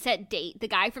Sunset date, the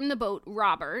guy from the boat,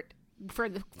 Robert,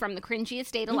 from the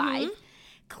cringiest date alive,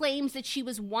 claims that she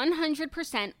was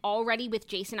 100% already with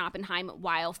Jason Oppenheim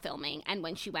while filming and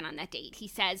when she went on that date. He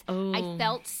says, I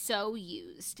felt so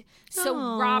used.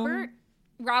 So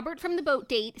Robert from the boat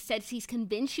date says he's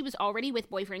convinced she was already with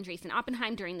boyfriend Jason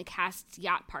Oppenheim during the cast's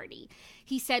yacht party.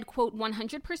 He said, quote,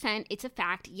 100%, it's a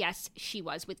fact, yes, she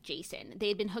was with Jason. They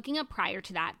had been hooking up prior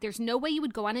to that. There's no way you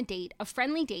would go on a date, a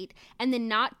friendly date, and then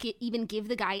not even give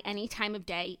the guy any time of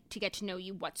day to get to know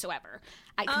you whatsoever.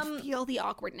 I can feel the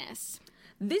awkwardness.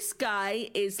 This guy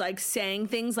is like saying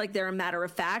things like they're a matter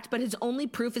of fact, but his only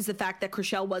proof is the fact that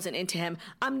Chrishell wasn't into him.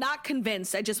 I'm not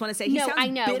convinced. I just want to say he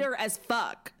sounds bitter as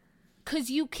fuck.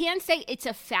 Because you can't say it's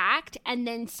a fact and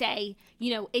then say,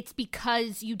 you know, it's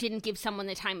because you didn't give someone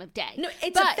the time of day. No,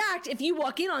 it's a fact if you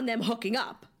walk in on them hooking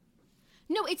up.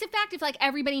 No, it's a fact if, like,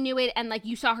 everybody knew it and, like,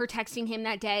 you saw her texting him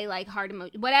that day, like,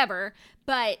 whatever.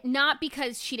 But not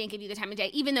because she didn't give you the time of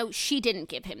day, even though she didn't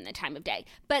give him the time of day.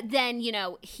 But then, you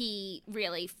know, he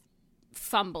really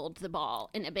fumbled the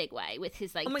ball in a big way with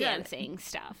his, like, dancing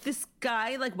stuff. This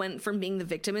guy, like, went from being the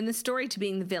victim in this story to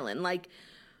being the villain. Like,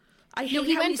 he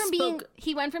went from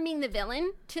being the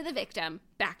villain to the victim,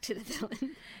 back to the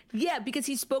villain. Yeah, because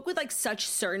he spoke with like such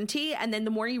certainty, and then the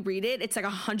more you read it, it's like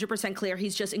 100% clear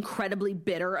he's just incredibly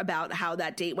bitter about how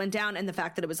that date went down and the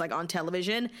fact that it was like on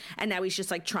television, and now he's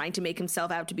just like trying to make himself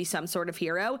out to be some sort of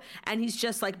hero, and he's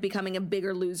just like becoming a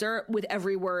bigger loser with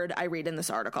every word I read in this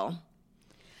article.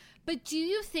 But do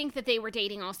you think that they were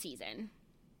dating all season?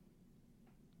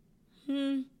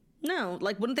 No,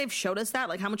 like wouldn't they have showed us that?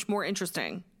 Like how much more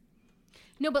interesting?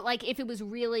 No, but, like, if it was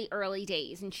really early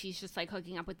days and she's just, like,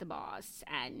 hooking up with the boss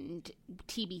and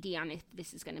TBD on if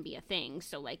this is going to be a thing,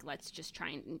 so, like, let's just try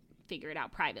and figure it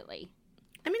out privately.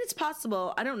 I mean, it's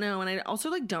possible. I don't know. And I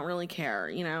also, like, don't really care,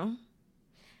 you know?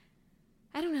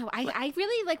 I don't know. I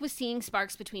really, like, was seeing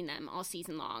sparks between them all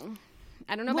season long.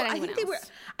 I don't know about anyone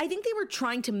else. I think they were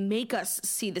trying to make us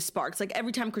see the sparks. Like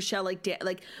every time Chrishell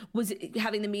was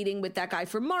having the meeting with that guy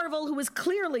from Marvel who was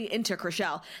clearly into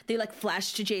Chrishell, they like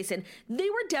flashed to Jason. They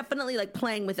were definitely like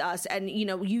playing with us and, you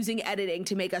know, using editing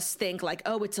to make us think like,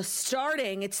 oh, it's the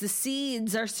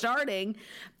seeds are starting.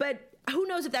 But who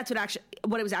knows if that's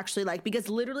what it was actually like, because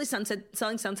literally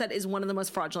Selling Sunset is one of the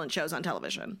most fraudulent shows on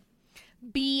television.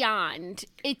 Beyond.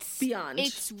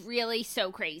 It's really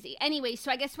so crazy. Anyway,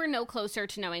 so I guess we're no closer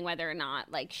to knowing whether or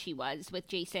not, like, she was with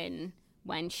Jason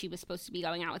when she was supposed to be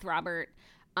going out with Robert.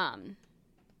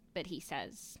 But he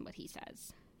says what he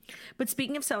says. But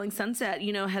speaking of Selling Sunset,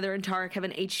 you know, Heather and Tarek have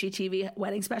an HGTV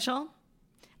wedding special?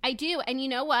 I do. And you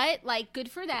know what? Like, good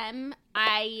for them.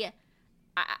 I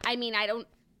mean, I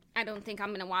don't think I'm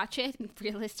going to watch it,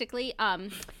 realistically.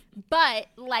 But,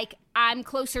 like, I'm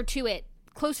closer to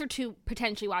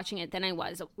potentially watching it than I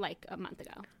was like a month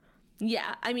ago.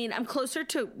 Yeah, I mean, I'm closer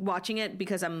to watching it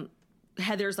because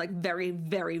Heather's like very,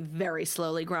 very, very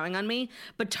slowly growing on me,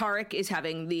 but Tarek is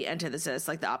having the antithesis,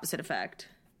 like the opposite effect.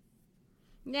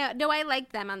 Yeah, no, I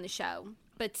like them on the show,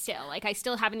 but still, like, I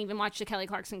still haven't even watched the Kelly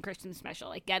Clarkson Christmas special.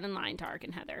 Like, get in line, Tarek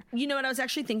and Heather. You know what? I was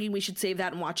actually thinking we should save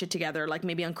that and watch it together, like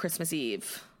maybe on Christmas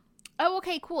Eve. Oh,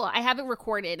 okay, cool. I have it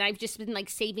recorded, and I've just been, like,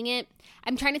 saving it.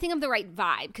 I'm trying to think of the right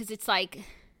vibe, because it's, like,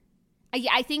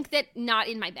 I think that not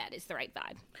in my bed is the right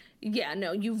vibe. Yeah,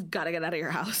 no, you've got to get out of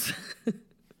your house.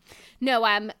 No,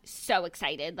 I'm so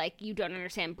excited. Like, you don't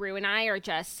understand. Brew and I are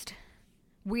just,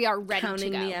 we are ready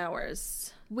counting to go. The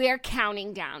hours. We're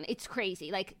counting down. It's crazy.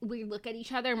 Like, we look at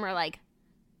each other and we're like,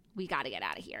 we got to get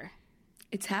out of here.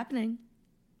 It's happening.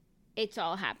 It's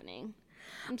all happening.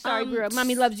 I'm sorry, bro.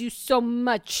 Mommy loves you so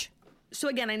much. So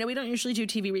again, I know we don't usually do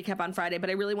TV recap on Friday, but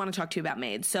I really want to talk to you about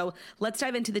Maids. So let's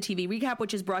dive into the TV recap,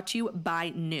 which is brought to you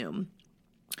by Noom.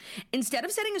 Instead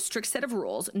of setting a strict set of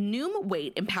rules, Noom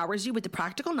Weight empowers you with the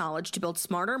practical knowledge to build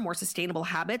smarter, more sustainable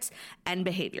habits and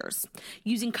behaviors.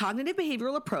 Using cognitive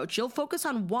behavioral approach, you'll focus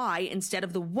on why instead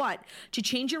of the what to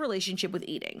change your relationship with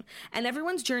eating. And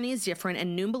everyone's journey is different,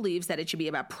 and Noom believes that it should be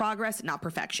about progress, not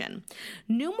perfection.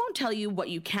 Noom won't tell you what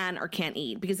you can or can't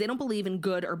eat because they don't believe in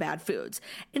good or bad foods.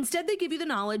 Instead, they give you the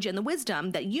knowledge and the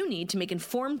wisdom that you need to make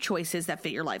informed choices that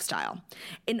fit your lifestyle.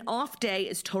 An off day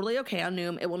is totally okay on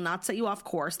Noom. It will not set you off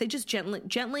course. They just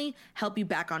gently help you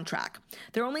back on track.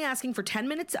 They're only asking for 10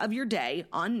 minutes of your day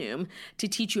on Noom to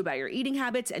teach you about your eating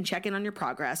habits and check in on your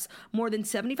progress. More than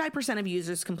 75% of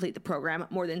users complete the program.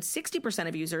 More than 60%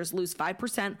 of users lose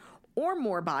 5% or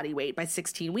more body weight by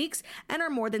 16 weeks, and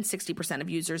more than 60% of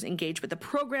users engage with the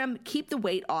program keep the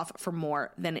weight off for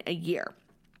more than a year.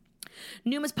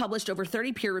 Noom has published over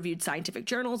 30 peer-reviewed scientific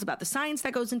journals about the science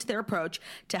that goes into their approach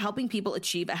to helping people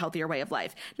achieve a healthier way of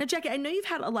life. Now, Jackie, I know you've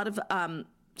had a lot of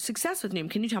success with Noom.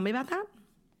 Can you tell me about that?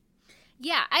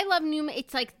 Yeah, I love Noom.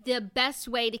 It's like the best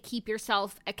way to keep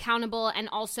yourself accountable and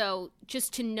also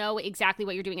just to know exactly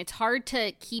what you're doing. It's hard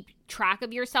to keep track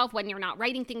of yourself when you're not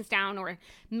writing things down or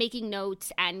making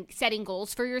notes and setting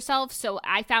goals for yourself. So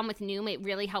I found with Noom, it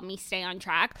really helped me stay on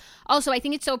track. Also, I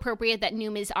think it's so appropriate that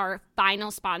Noom is our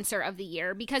final sponsor of the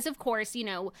year because, of course, you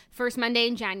know, first Monday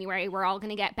in January, we're all going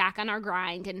to get back on our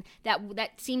grind, and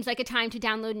that seems like a time to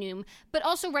download Noom. But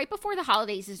also right before the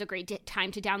holidays is a great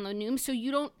time to download Noom, so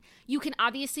you can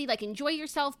obviously like enjoy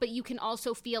yourself, but you can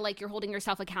also feel like you're holding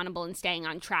yourself accountable and staying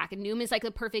on track. And Noom is like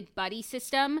the perfect buddy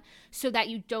system so that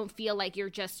you don't feel like you're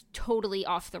just totally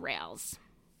off the rails.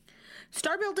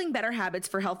 Start building better habits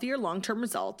for healthier long-term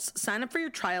results. Sign up for your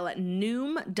trial at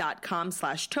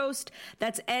Noom.com/toast.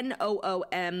 That's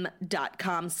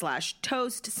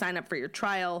NOOM.com/toast. Sign up for your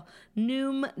trial.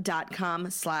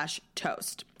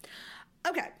 Noom.com/toast.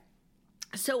 Okay.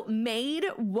 So Maid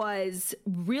was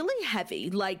really heavy.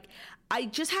 Like, I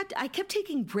kept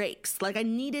taking breaks. Like, I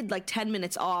needed like 10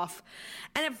 minutes off.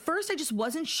 And at first I just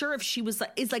wasn't sure if she was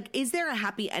is there a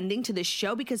happy ending to this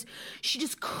show? Because she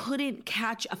just couldn't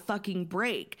catch a fucking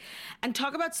break. And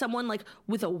talk about someone like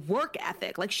with a work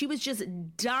ethic. Like, she was just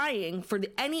dying for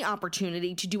any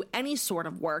opportunity to do any sort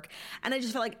of work. And I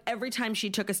just felt like every time she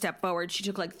took a step forward, she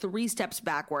took like 3 steps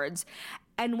backwards.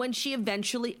 And when she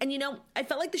eventually, and you know, I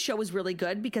felt like the show was really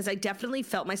good because I definitely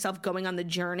felt myself going on the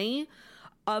journey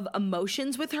of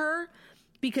emotions with her,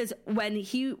 because when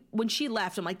she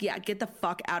left, I'm like, yeah, get the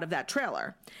fuck out of that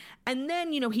trailer. And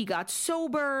then, you know, he got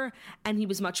sober and he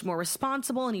was much more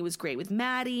responsible and he was great with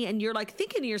Maddie. And you're like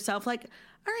thinking to yourself, like,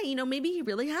 all right, you know, maybe he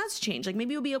really has changed. Like,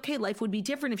 maybe it'll be okay. Life would be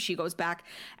different if she goes back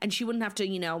and she wouldn't have to,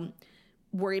 you know,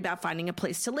 worry about finding a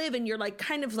place to live. And you're like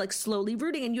kind of like slowly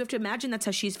rooting, and you have to imagine that's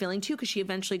how she's feeling too, because she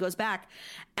eventually goes back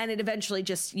and it eventually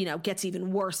just, you know, gets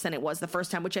even worse than it was the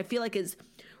first time, which I feel like is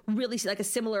really like a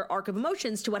similar arc of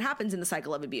emotions to what happens in the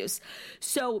cycle of abuse.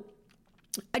 So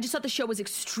I just thought the show was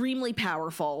extremely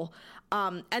powerful.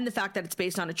 And the fact that it's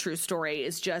based on a true story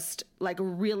is just like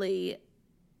really,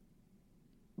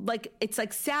 like, it's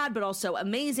like sad, but also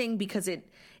amazing because it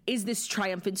is this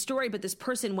triumphant story. But this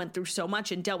person went through so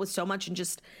much and dealt with so much, and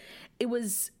just, it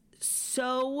was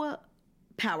so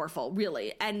powerful,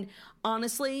 really. And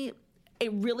honestly,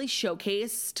 it really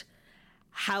showcased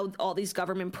how all these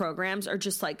government programs are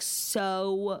just like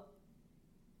so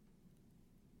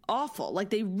awful. Like,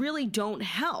 they really don't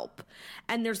help.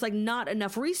 And there's like not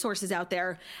enough resources out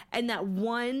there. And that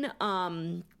one,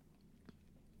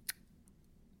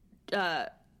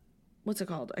 what's it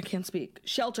called? I can't speak.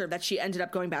 Shelter that she ended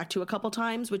up going back to a couple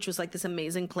times, which was like this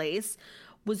amazing place,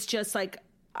 was just like,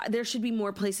 there should be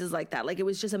more places like that. Like, it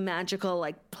was just a magical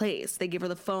like place. They gave her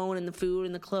the phone and the food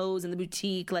and the clothes and the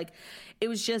boutique. Like, it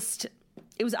was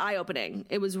eye-opening.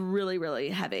 It was really, really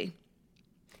heavy.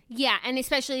 Yeah, and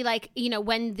especially, like, you know,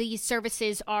 when these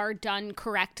services are done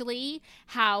correctly,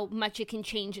 how much it can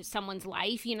change someone's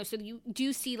life, you know, so you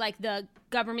do see, like, the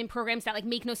government programs that, like,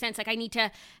 make no sense. Like, I need to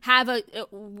have a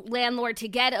landlord to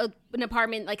get an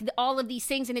apartment, like, all of these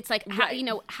things, and it's like, how, you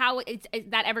know, how is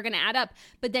that ever going to add up?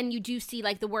 But then you do see,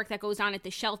 like, the work that goes on at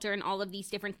the shelter and all of these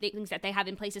different things that they have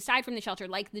in place aside from the shelter,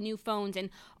 like the new phones and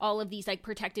all of these, like,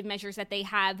 protective measures that they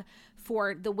have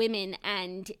for the women,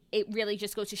 and it really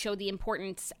just goes to show the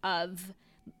importance of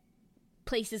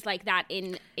places like that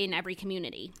in every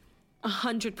community.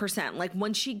 100%. Like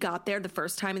when she got there the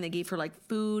first time and they gave her like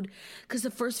food, because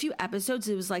the first few episodes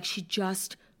it was like she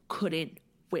just couldn't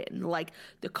win. Like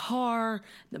the car,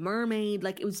 the mermaid,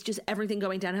 like it was just everything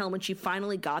going downhill. And when she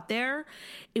finally got there,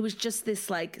 it was just this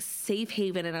like safe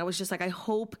haven. And I was just like, I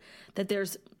hope that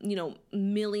there's, you know,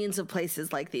 millions of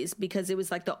places like these, because it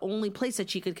was like the only place that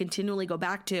she could continually go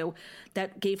back to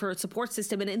that gave her a support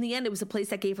system. And in the end, it was a place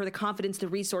that gave her the confidence, the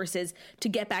resources to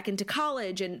get back into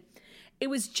college. And it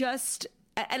was just,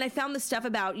 and I found the stuff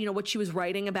about, you know, what she was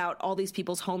writing about all these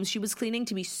people's homes she was cleaning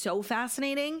to be so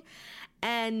fascinating.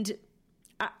 And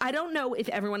I don't know if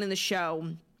everyone in the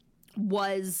show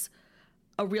was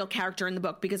a real character in the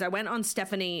book, because I went on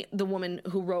Stephanie, the woman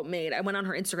who wrote Maid, I went on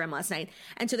her Instagram last night.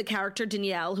 And so the character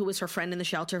Danielle, who was her friend in the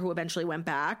shelter who eventually went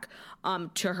back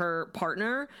to her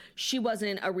partner, she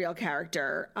wasn't a real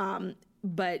character.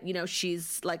 But, you know,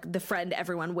 she's like the friend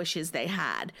everyone wishes they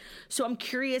had. So I'm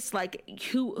curious, like,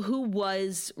 who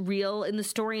was real in the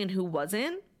story and who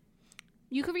wasn't?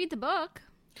 You could read the book.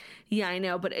 Yeah, I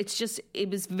know. But it's just, it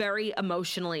was very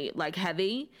emotionally, like,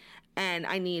 heavy. And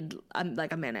I need,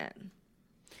 like, a minute.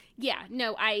 Yeah,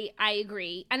 no, I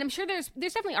agree. And I'm sure there's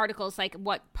definitely articles, like,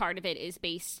 what part of it is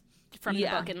based from the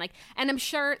book. And I'm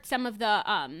sure some of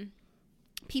the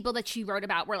people that she wrote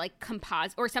about were like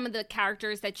or some of the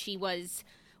characters that she was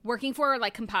working for are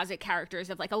like composite characters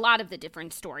of like a lot of the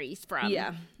different stories from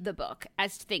the book,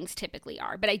 as things typically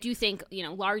are. But I do think, you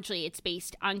know, largely it's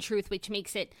based on truth, which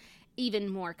makes it even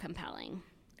more compelling.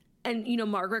 And, you know,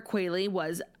 Margaret Qualley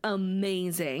was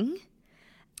amazing.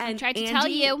 And I tried to tell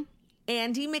you.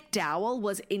 Andie MacDowell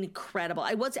was incredible.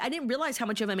 I didn't realize how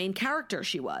much of a main character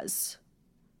she was.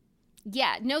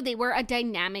 Yeah, no, they were a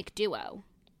dynamic duo.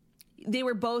 They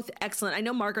were both excellent. I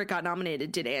know Margaret got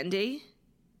nominated. Did Andie?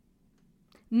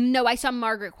 No, I saw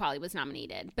Margaret Qualley was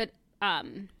nominated, but I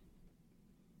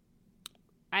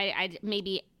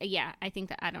maybe, yeah, I think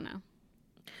that, I don't know.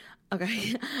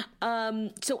 Okay.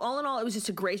 So all in all, it was just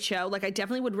a great show. Like, I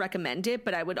definitely would recommend it,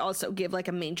 but I would also give like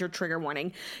a major trigger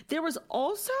warning. There was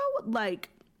also like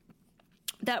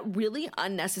that really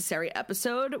unnecessary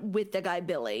episode with the guy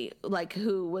Billy, like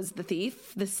who was the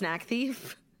thief, the snack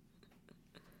thief.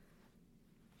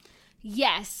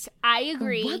 Yes, I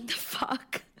agree. What the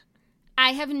fuck?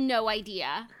 I have no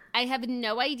idea.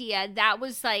 That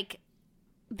was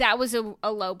a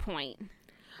low point.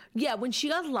 Yeah, when she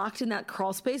got locked in that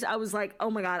crawl space, I was like,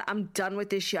 oh my God, I'm done with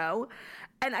this show.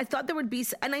 And I thought there would be,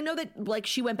 and I know that like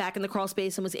she went back in the crawl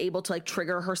space and was able to like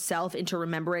trigger herself into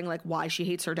remembering like why she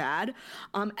hates her dad.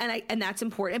 And that's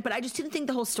important. But I just didn't think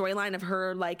the whole storyline of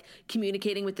her like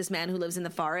communicating with this man who lives in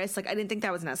the forest, like I didn't think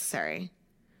that was necessary.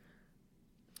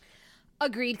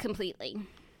 Agreed completely.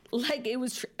 Like it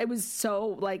was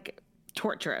so like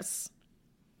torturous.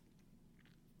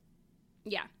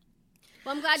 Yeah.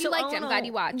 Well, I'm glad you liked it. I'm glad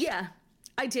you watched. Yeah,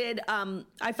 I did.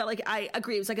 I felt like I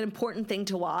agree. It was like an important thing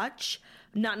to watch,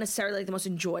 not necessarily like the most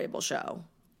enjoyable show.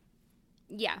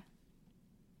 Yeah.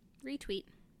 Retweet.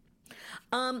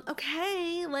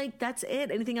 Okay, like that's it.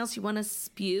 Anything else you want to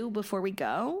spew before we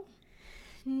go?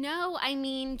 No, I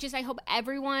mean, just I hope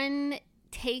everyone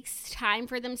takes time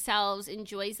for themselves,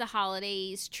 enjoys the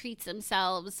holidays, treats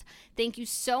themselves. Thank you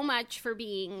so much for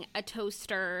being a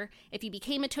toaster. If you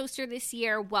became a toaster this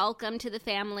year, welcome to the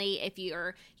family. If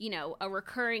you're, you know, a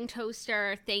recurring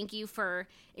toaster, thank you for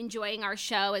enjoying our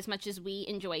show as much as we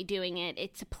enjoy doing it.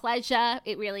 It's a pleasure.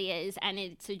 It really is. And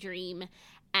it's a dream.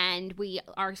 And we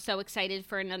are so excited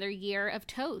for another year of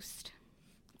Toast.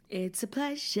 It's a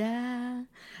pleasure.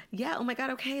 Yeah, oh my God,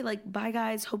 okay, like, bye,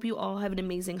 guys. Hope you all have an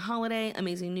amazing holiday,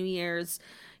 amazing New Year's.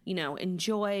 You know,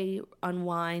 enjoy,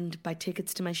 unwind, buy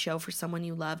tickets to my show for someone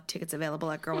you love. Tickets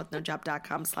available at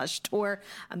girlwithnojob.com/tour.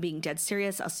 I'm being dead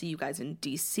serious. I'll see you guys in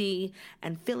D.C.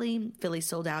 and Philly. Philly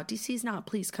sold out. D.C.'s not.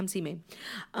 Please come see me.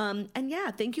 And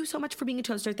yeah, thank you so much for being a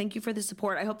toaster. Thank you for the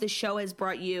support. I hope this show has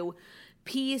brought you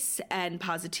peace and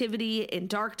positivity in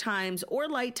dark times or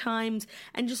light times,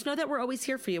 and just know that we're always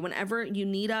here for you. Whenever you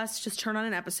need us, just turn on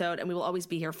an episode and we will always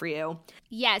be here for you.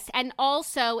 Yes, and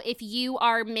also if you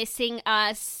are missing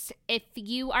us in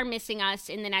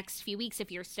the next few weeks,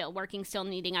 if you're still working, still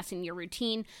needing us in your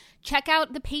routine, check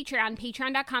out the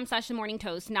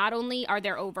patreon.com/themorningtoast. Not only are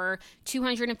there over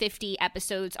 250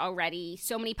 episodes already,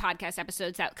 so many podcast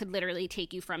episodes that could literally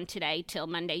take you from today till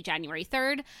Monday, January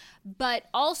 3rd, but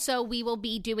also we will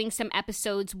be doing some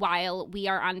episodes while we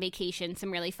are on vacation,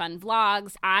 some really fun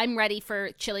vlogs. I'm ready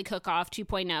for Chili Cook-Off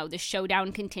 2.0. The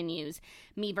showdown continues,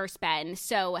 me versus Ben.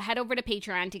 So head over to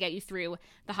Patreon to get you through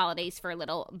the holidays for a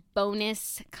little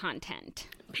bonus content.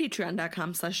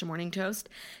 Patreon.com/morningtoast.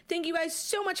 Thank you guys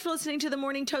so much for listening to The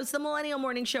Morning Toast, the Millennial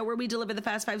Morning Show, where we deliver the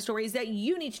fast 5 stories that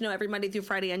you need to know every Monday through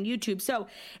Friday on YouTube. So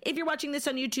if you're watching this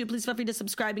on YouTube, please feel free to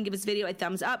subscribe and give this video a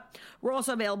thumbs up. We're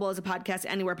also available as a podcast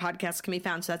anywhere podcasts can be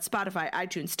found. So that's Spotify,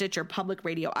 iTunes, Stitcher, Public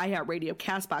Radio, iHeartRadio,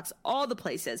 CastBox, all the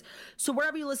places. So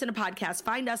wherever you listen to podcasts,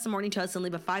 find us, The Morning Toast, and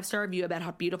leave a 5-star review about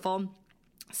how beautiful,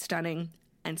 stunning,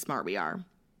 and smart we are.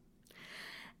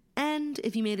 And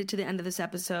if you made it to the end of this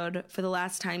episode for the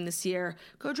last time this year,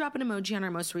 go drop an emoji on our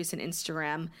most recent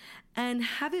Instagram and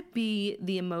have it be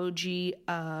the emoji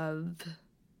of...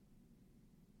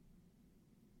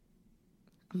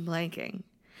 I'm blanking.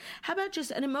 How about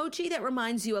just an emoji that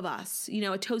reminds you of us? You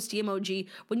know, a toasty emoji.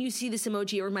 When you see this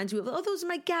emoji, it reminds you of, oh, those are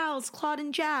my gals, Claude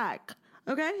and Jack.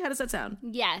 Okay? How does that sound?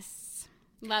 Yes.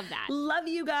 Love that. Love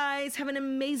you guys. Have an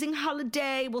amazing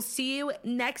holiday. We'll see you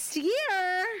next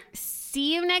year.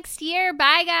 See you next year.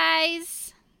 Bye, guys.